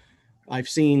 cycles, I've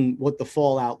seen what the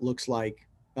fallout looks like.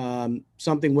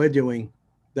 Something we're doing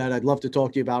that I'd love to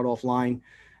talk to you about offline.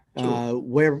 Sure.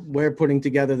 We're putting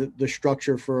together the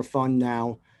structure for a fund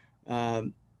now.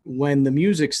 When the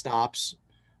music stops,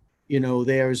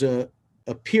 there's a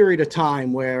period of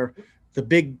time where the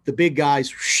big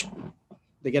guys,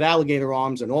 they get alligator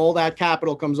arms and all that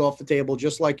capital comes off the table,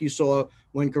 just like you saw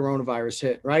when coronavirus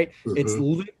hit, right? Mm-hmm. It's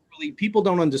literally, people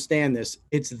don't understand this.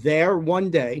 It's there one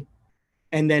day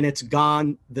and then it's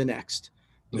gone the next.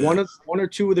 Yeah. One or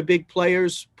two of the big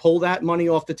players pull that money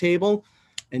off the table,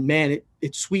 and man,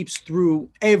 it sweeps through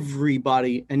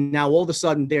everybody. And now all of a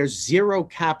sudden there's zero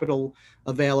capital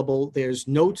available. There's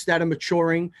notes that are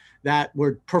maturing that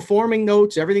were performing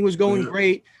notes. Everything was going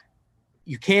great.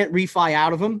 You can't refi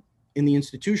out of them in the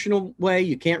institutional way.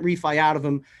 You can't refi out of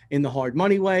them in the hard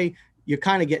money way. You're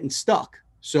kind of getting stuck.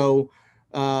 So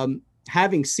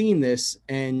having seen this,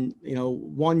 and,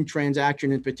 one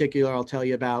transaction in particular, I'll tell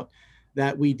you about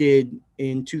that we did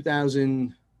in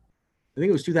 2000, I think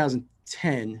it was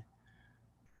 2010.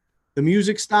 The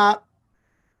music stopped.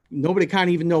 Nobody kind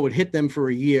of even know it hit them for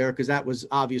a year, because that was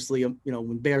obviously,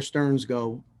 when Bear Stearns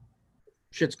go,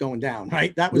 shit's going down,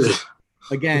 right? That was,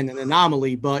 again, an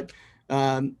anomaly. But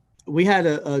we had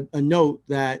a note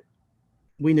that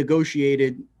we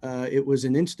negotiated. It was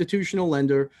an institutional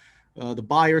lender. The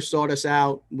buyer sought us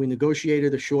out. We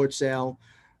negotiated a short sale.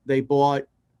 They bought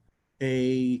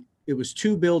it was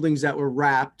 2 buildings that were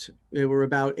wrapped. They were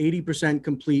about 80%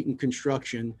 complete in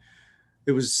construction.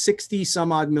 There was 60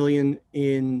 some odd million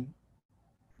in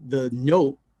the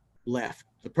note left.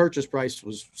 The purchase price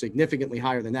was significantly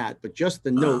higher than that, but just the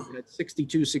note at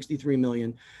 62, 63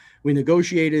 million. We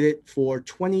negotiated it for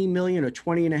 20 million or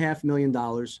 $20.5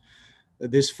 million.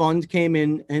 This fund came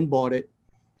in and bought it,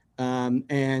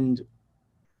 and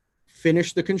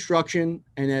finished the construction.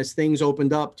 And as things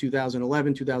opened up,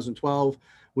 2011, 2012,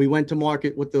 we went to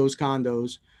market with those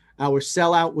condos. Our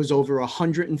sellout was over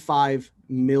 $105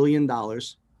 million,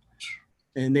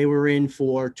 and they were in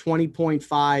for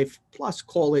 20.5 plus,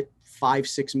 call it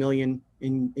 5-6 million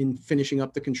in finishing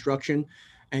up the construction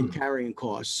and carrying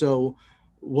costs. So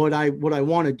what I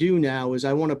want to do now is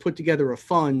I want to put together a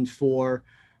fund for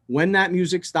when that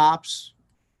music stops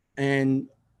and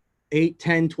 8,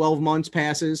 10, 12 months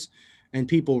passes and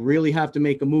people really have to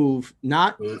make a move,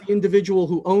 not the individual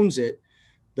who owns it,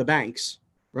 the banks,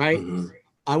 right? Mm-hmm.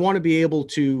 I want to be able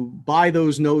to buy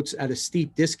those notes at a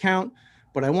steep discount,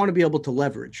 but I want to be able to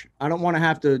leverage. I don't want to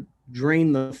have to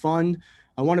drain the fund.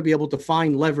 I want to be able to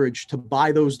find leverage to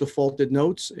buy those defaulted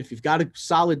notes. If you've got a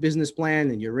solid business plan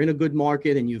and you're in a good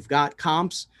market and you've got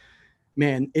comps,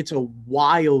 man, it's a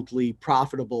wildly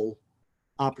profitable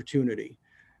opportunity.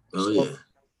 Oh, yeah.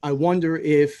 I wonder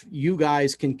if you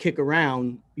guys can kick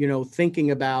around, thinking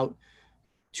about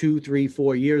 2, 3,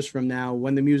 4 years from now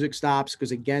when the music stops,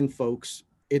 because again, folks,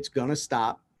 it's going to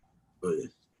stop. Oh, yeah.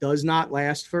 Does not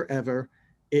last forever.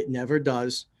 It never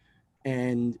does.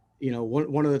 And,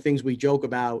 one of the things we joke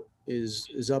about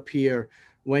is up here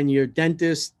when your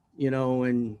dentist,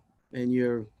 and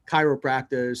your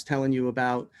chiropractor is telling you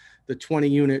about the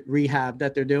 20-unit rehab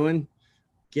that they're doing,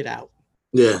 get out.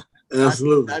 Yeah,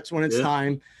 absolutely. That's when it's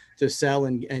time to sell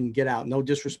and get out. No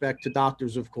disrespect to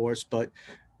doctors, of course, but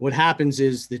what happens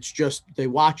is it's just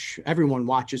everyone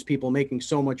watches people making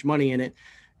so much money in it.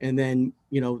 And then,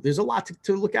 there's a lot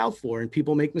to look out for, and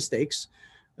people make mistakes.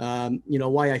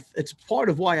 It's part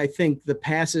of why I think the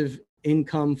passive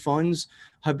income funds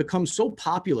have become so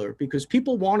popular, because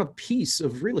people want a piece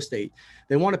of real estate.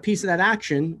 They want a piece of that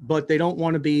action, but they don't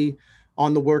want to be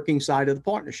on the working side of the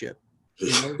partnership.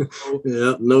 So,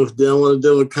 no, they don't want to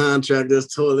deal with contractors,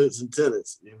 toilets, and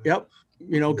tenants. Yep.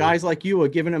 Guys like you are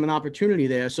giving them an opportunity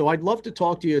there. So I'd love to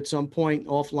talk to you at some point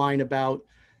offline about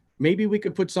maybe we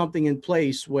could put something in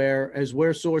place where, as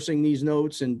we're sourcing these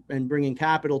notes and bringing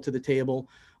capital to the table,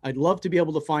 I'd love to be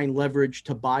able to find leverage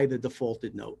to buy the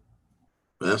defaulted note.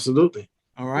 Absolutely.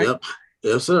 All right. Yep.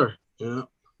 Yes, sir. Yeah.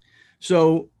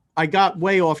 So I got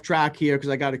way off track here because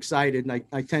I got excited, and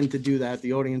I tend to do that.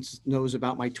 The audience knows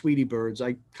about my Tweety birds.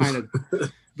 I kind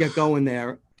of get going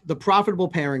there. The profitable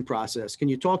pairing process. Can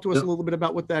you talk to us Yep. a little bit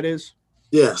about what that is?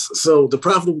 Yes. So the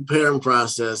profitable pairing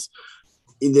process,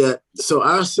 so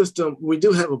our system, we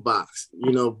do have a box,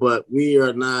 but we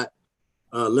are not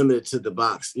limited to the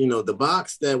box. The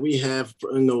box that we have,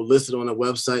 listed on the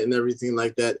website and everything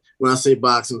like that. When I say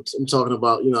box, I'm talking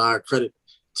about, our credit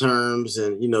terms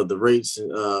and, the rates and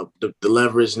the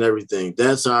leverage and everything.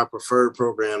 That's our preferred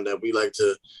program that we like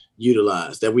to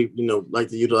utilize, that we, like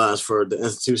to utilize for the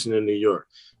institution in New York.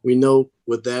 We know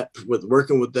with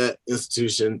working with that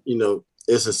institution,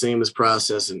 it's a seamless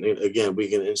process. And again, we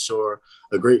can ensure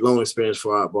a great loan experience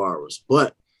for our borrowers.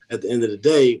 But at the end of the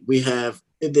day,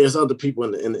 there's other people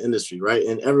in the industry, right?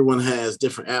 And everyone has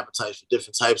different appetites for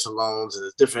different types of loans, and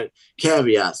there's different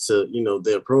caveats to,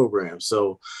 their program.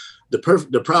 So the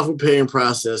profitable paying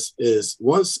process is,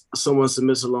 once someone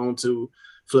submits a loan to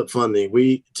Flip Funding,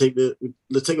 we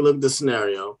let's take a look at the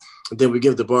scenario, and then we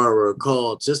give the borrower a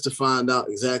call just to find out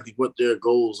exactly what their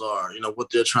goals are, what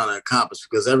they're trying to accomplish,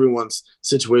 because everyone's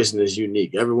situation is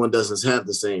unique. Everyone doesn't have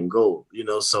the same goal,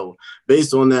 so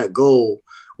based on that goal,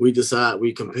 we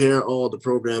compare all the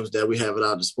programs that we have at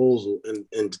our disposal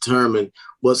and determine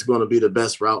what's going to be the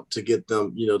best route to get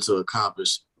them, to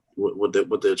accomplish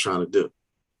what they're trying to do.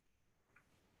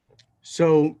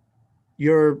 So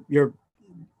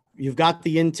you've got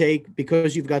the intake,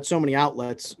 because you've got so many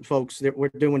outlets, folks, that we're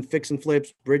doing fix and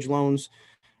flips, bridge loans,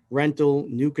 rental,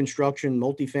 new construction,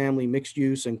 multifamily, mixed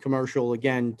use, and commercial,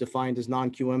 again, defined as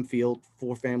non-QM field,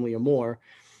 4 family or more.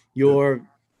 You're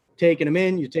taking them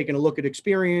in, you're taking a look at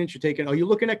experience, are you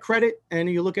looking at credit, and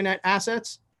are you looking at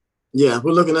assets? Yeah,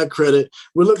 we're looking at credit.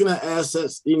 We're looking at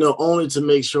assets, only to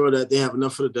make sure that they have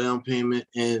enough for the down payment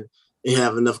and they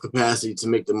have enough capacity to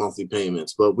make the monthly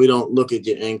payments. But we don't look at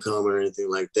your income or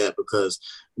anything like that, because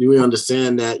we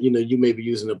understand that, you may be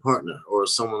using a partner or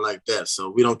someone like that. So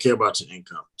we don't care about your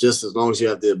income, just as long as you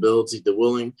have the ability, the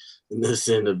willing, and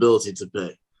the ability to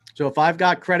pay. So if I've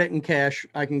got credit and cash,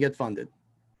 I can get funded.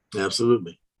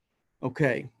 Absolutely.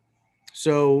 Okay.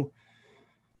 So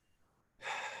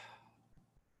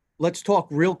let's talk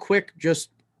real quick, just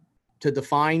to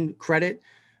define credit.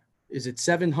 Is it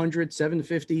 700,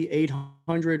 750,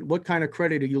 800? What kind of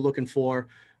credit are you looking for,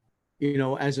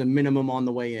 as a minimum on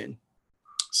the way in?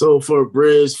 So for a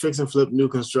bridge, fix and flip, new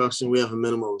construction, we have a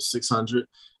minimum of 600.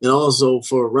 And also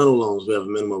for rental loans, we have a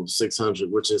minimum of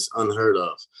 600, which is unheard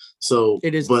of. So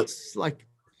it is, but it's like,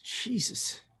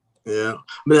 Jesus. Yeah.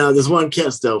 But now there's one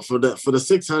catch though. For the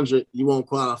 600, you won't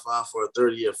qualify for a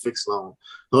 30-year fixed loan.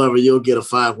 However, you'll get a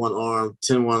 5-1 ARM,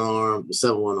 10-1 ARM,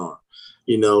 7-1 ARM.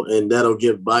 And that'll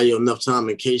buy you enough time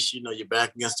in case you're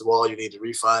back against the wall, you need to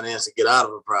refinance and get out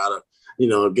of a product,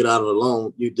 get out of a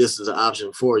loan. This is an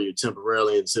option for you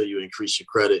temporarily until you increase your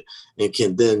credit and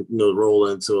can then roll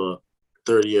into a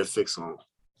 30-year fixed loan.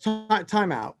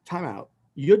 Time out.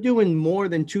 You're doing more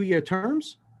than 2-year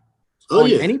terms? Oh,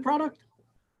 yeah. Any product?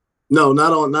 No,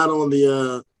 not on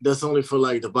the that's only for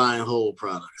like the buy and hold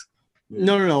products. Yeah.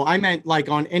 No. I meant like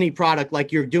on any product,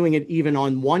 like you're doing it even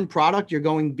on one product, you're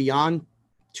going beyond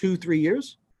 2-3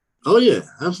 years? Oh yeah,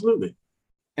 absolutely.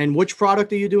 And which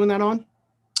product are you doing that on?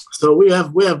 So we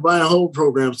have buy and hold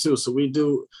programs too. So we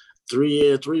do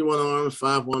 3-year, 3-1 ARMs,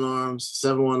 5-1 ARMs,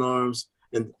 7-1 ARMs,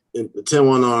 and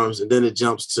 10-1 ARMs, and then it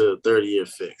jumps to 30-year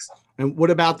fixed. And what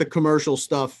about the commercial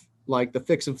stuff, like the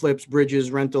fix and flips,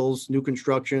 bridges, rentals, new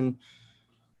construction?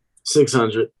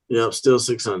 600. Yep, still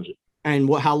 600.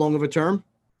 And how long of a term?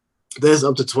 That's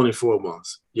up to 24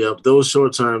 months. Yep, those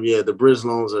short term, the bridge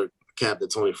loans are capped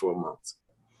at 24 months.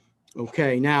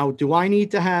 Okay, now do I need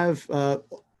to have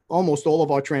almost all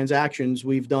of our transactions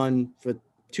we've done for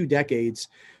 2 decades,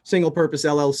 single purpose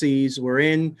LLCs? We're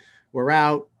in, we're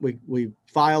out, we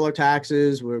file our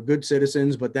taxes, we're good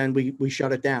citizens, but then we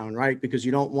shut it down, right? Because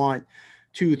you don't want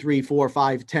 2, 3, 4,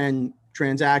 5, 10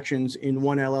 transactions in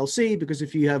one LLC, because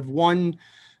if you have one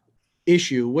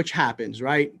issue, which happens,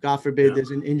 right? God forbid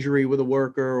there's an injury with a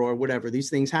worker or whatever, these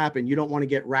things happen. You don't want to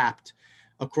get wrapped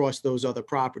across those other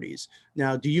properties.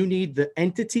 Now, do you need the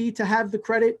entity to have the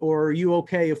credit, or are you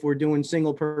okay if we're doing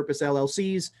single purpose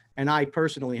LLCs and I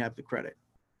personally have the credit?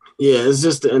 Yeah, it's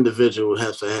just the individual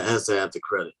has to have the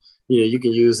credit. You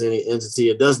can use any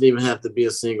entity. It doesn't even have to be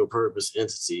a single purpose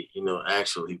entity,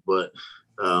 actually, but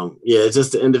it's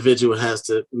just the individual has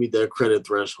to meet their credit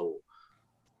threshold.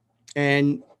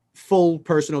 And full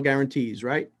personal guarantees,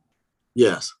 right?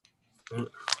 Yes.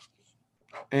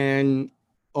 And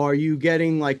are you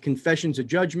getting like confessions of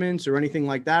judgments or anything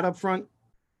like that up front?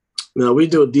 No, we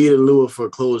do a deed in lieu of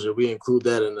foreclosure. We include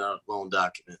that in our loan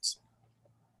documents.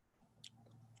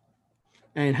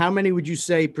 And how many would you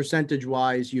say percentage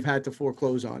wise you've had to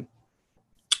foreclose on?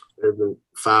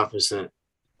 5%.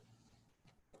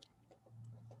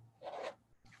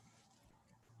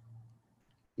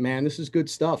 Man, this is good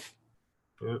stuff.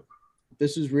 Yep.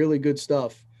 This is really good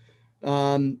stuff.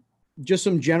 Just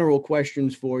some general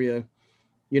questions for you.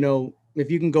 You know,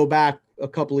 if you can go back a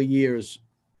couple of years,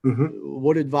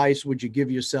 what advice would you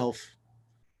give yourself?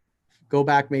 Go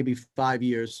back maybe 5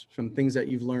 years from things that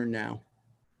you've learned now.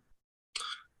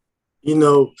 You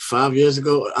know, 5 years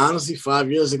ago, honestly,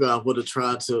 5 years ago, I would have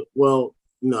tried to, well,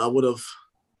 you know, I would have,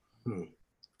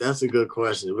 that's a good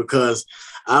question because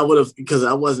I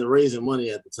wasn't raising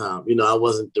money at the time. You know, I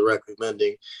wasn't directly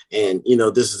lending. And, you know,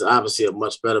 this is obviously a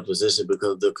much better position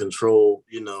because of the control,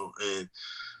 you know, and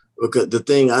because the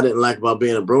thing I didn't like about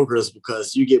being a broker is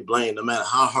because you get blamed no matter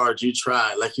how hard you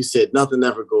try. Like you said, nothing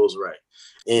ever goes right.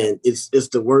 And it's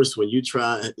the worst when you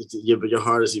try your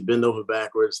hardest, you bend over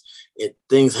backwards, and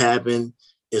things happen.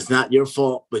 It's not your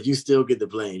fault, but you still get the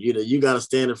blame. You know, you got to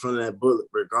stand in front of that bullet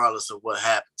regardless of what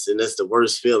happens. And that's the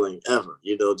worst feeling ever,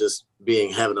 you know, just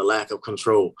having a lack of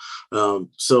control.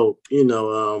 So, you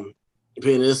know,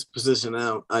 being in this position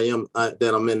now,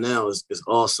 that I'm in now is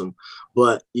awesome.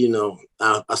 But, you know,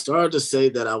 I started to say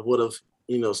that I would have,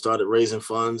 you know, started raising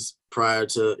funds prior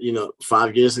to, you know,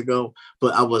 5 years ago,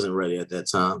 but I wasn't ready at that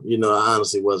time. You know, I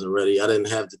honestly wasn't ready. I didn't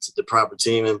have the proper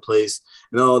team in place,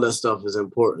 and all that stuff is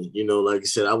important. You know, like I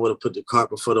said, I would have put the cart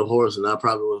before the horse, and I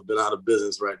probably would have been out of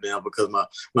business right now because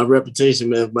my reputation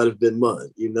might have been mud,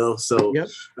 you know? So, Yep.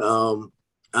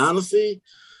 Honestly,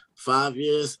 5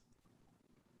 years,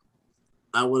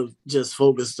 I would have just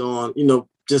focused on, you know,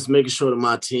 just making sure that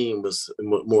my team was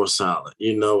more solid.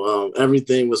 You know,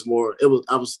 everything was more.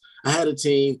 I had a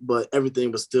team, but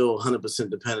everything was still 100%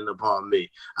 dependent upon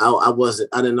me. I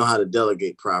didn't know how to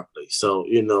delegate properly. So,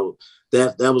 you know,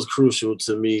 that was crucial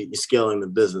to me scaling the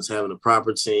business, having a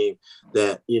proper team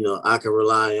that, you know, I can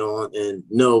rely on and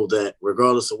know that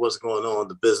regardless of what's going on,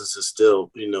 the business is still,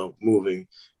 you know, moving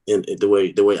in the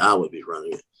way I would be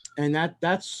running it. And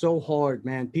that's so hard,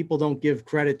 man. People don't give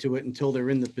credit to it until they're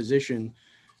in the position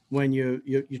when you're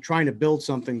trying to build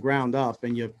something ground up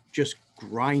and you're just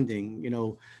grinding. You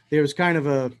know, there's kind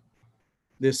of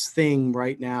this thing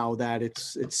right now that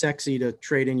it's sexy to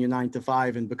trade in your 9 to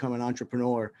 5 and become an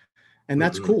entrepreneur. And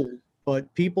that's cool,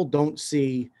 but people don't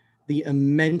see the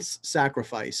immense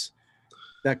sacrifice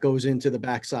that goes into the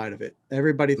backside of it.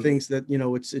 Everybody thinks that, you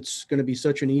know, it's going to be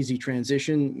such an easy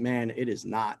transition. Man, it is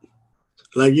not.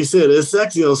 Like you said, it's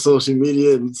sexy on social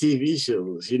media and TV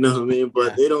shows, you know what I mean?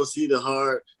 But they don't see the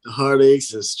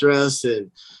heartaches and stress, and,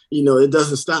 you know, it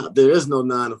doesn't stop. There is no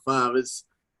 9 to 5.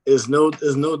 There's no,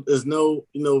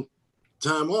 you know,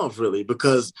 time off really,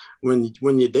 because when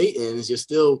your day ends, you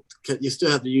still have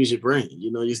to use your brain.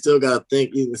 You know, you still got to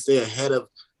think. You can stay ahead of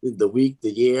the week,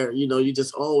 the year. You know, you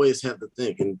just always have to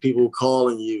think, and people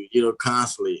calling you, you know,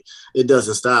 constantly. It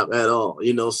doesn't stop at all.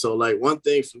 You know, so like one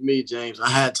thing for me, James, I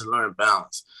had to learn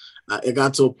balance. It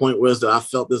got to a point where I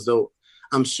felt as though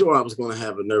I'm sure I was going to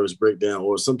have a nervous breakdown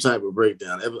or some type of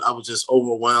breakdown. I was just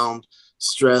overwhelmed,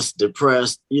 stressed,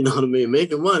 depressed. You know what I mean?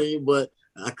 Making money, but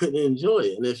I couldn't enjoy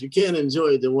it. And if you can't enjoy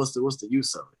it, then what's the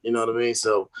use of it? You know what I mean?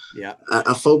 So yeah,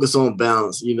 I focus on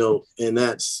balance, you know, and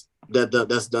that's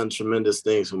done tremendous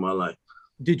things for my life.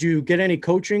 Did you get any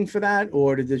coaching for that,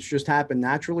 or did this just happen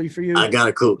naturally for you? I got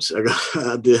a coach.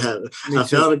 I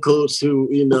found a coach who,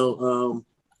 you know,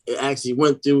 actually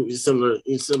went through similar.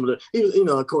 He was, you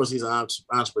know, of course, he's an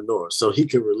entrepreneur, so he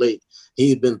could relate.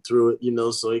 He's been through it, you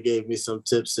know, so he gave me some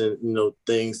tips and, you know,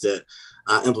 things that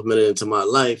I implemented into my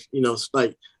life, you know,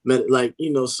 like,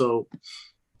 you know, so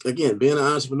again, being an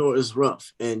entrepreneur is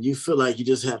rough, and you feel like you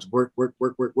just have to work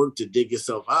to dig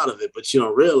yourself out of it, but you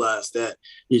don't realize that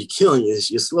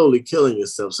you're slowly killing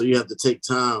yourself. So you have to take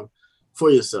time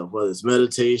for yourself, whether it's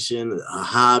meditation, a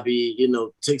hobby, you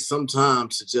know, take some time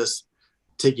to just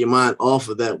take your mind off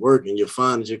of that work, and you'll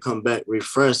find that you come back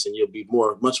refreshed and you'll be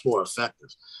much more effective,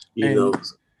 you know.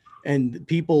 And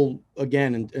people,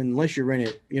 again, unless you're in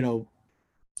it, you know,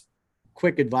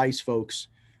 quick advice, folks.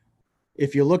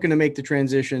 If you're looking to make the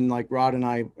transition, like Rod and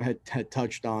I had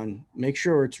touched on, make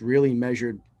sure it's really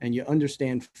measured and you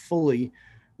understand fully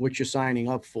what you're signing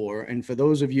up for. And for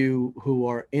those of you who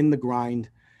are in the grind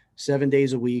 7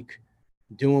 days a week,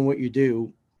 doing what you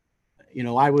do, you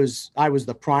know, I was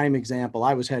the prime example.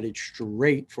 I was headed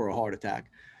straight for a heart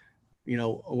attack. You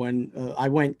know, when I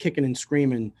went kicking and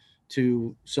screaming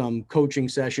to some coaching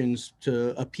sessions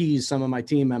to appease some of my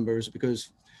team members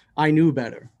because I knew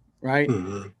better, right?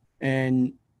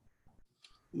 And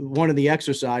one of the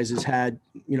exercises had,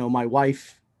 my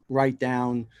wife write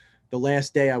down the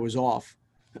last day I was off.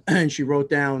 And she wrote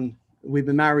down, we've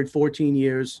been married 14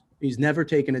 years. He's never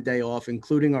taken a day off,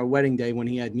 including our wedding day when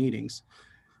he had meetings.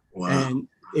 Wow. And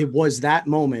it was that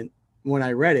moment when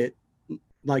I read it,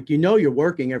 like, you're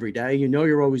working every day,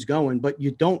 you're always going, but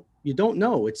you don't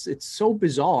know. It's so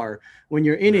bizarre when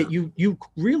you're in it. You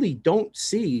really don't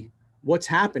see what's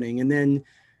happening. And then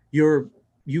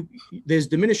there's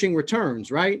diminishing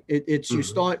returns, right? It's you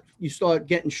start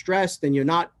getting stressed, and you're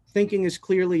not thinking as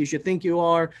clearly as you think you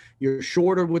are. You're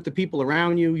shorter with the people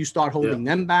around you. You start holding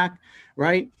them back,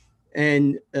 right?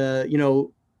 And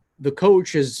the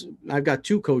coach I've got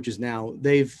 2 coaches now.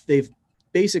 They've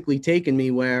basically taken me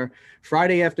where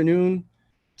Friday afternoon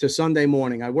to Sunday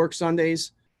morning, I work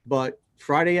Sundays, but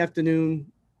Friday afternoon,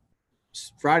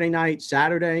 Friday night,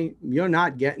 Saturday, you're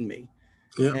not getting me.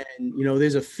 Yeah. And,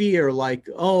 there's a fear like,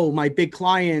 oh, my big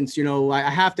clients, I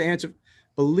have to answer.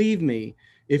 Believe me,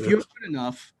 if you're good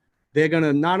enough,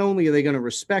 not only are they going to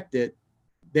respect it,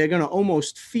 they're going to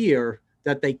almost fear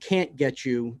that they can't get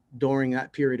you during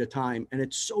that period of time. And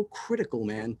it's so critical,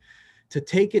 man, to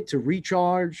take it to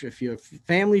recharge. If your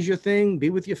family's your thing, be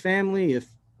with your family. If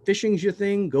fishing's your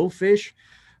thing, go fish.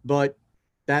 But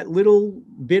that little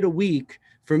bit a week,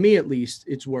 for me at least,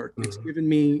 it's worked. It's given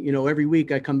me, every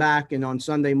week I come back, and on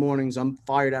Sunday mornings, I'm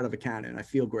fired out of a cannon. I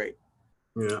feel great.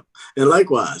 Yeah. And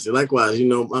likewise,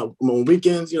 on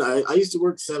weekends, I used to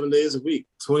work 7 days a week,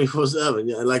 24/7.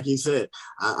 Yeah. Like you said,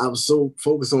 I was so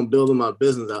focused on building my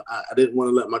business. I didn't want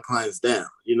to let my clients down.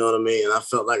 You know what I mean? And I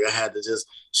felt like I had to just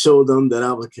show them that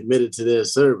I was committed to their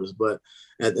service. But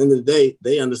at the end of the day,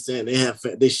 they understand.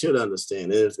 They should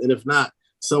understand. And if not,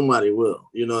 somebody will.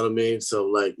 You know what I mean? So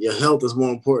like, your health is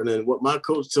more important. And what my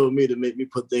coach told me to make me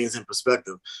put things in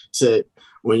perspective, said,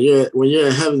 when you're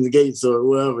at Heaven's Gates or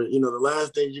wherever, the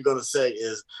last thing you're gonna say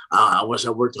is, I wish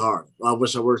I worked harder. I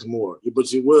wish I worked more.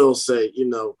 But you will say,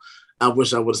 I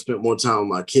wish I would have spent more time with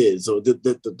my kids. So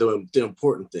the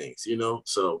important things,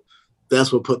 So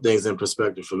that's what put things in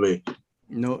perspective for me.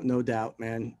 No doubt,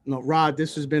 man. No, Rod,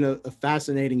 this has been a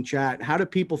fascinating chat. How do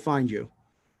people find you?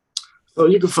 So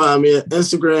you can find me at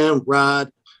Instagram,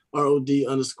 Rod,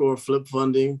 ROD_Flip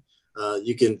Funding.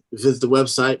 You can visit the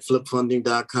website,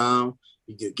 flipfunding.com.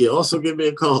 You can also give me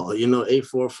a call,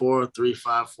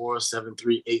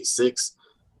 844-354-7386.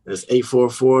 That's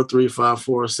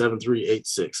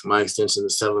 844-354-7386. My extension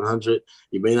is 700.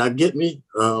 You may not get me,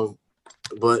 but,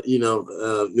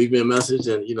 leave me a message,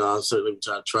 and, I'll certainly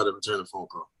try to return a phone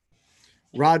call.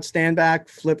 Rod Stanback,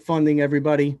 Flip Funding,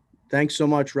 everybody. Thanks so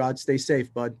much, Rod. Stay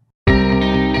safe, bud.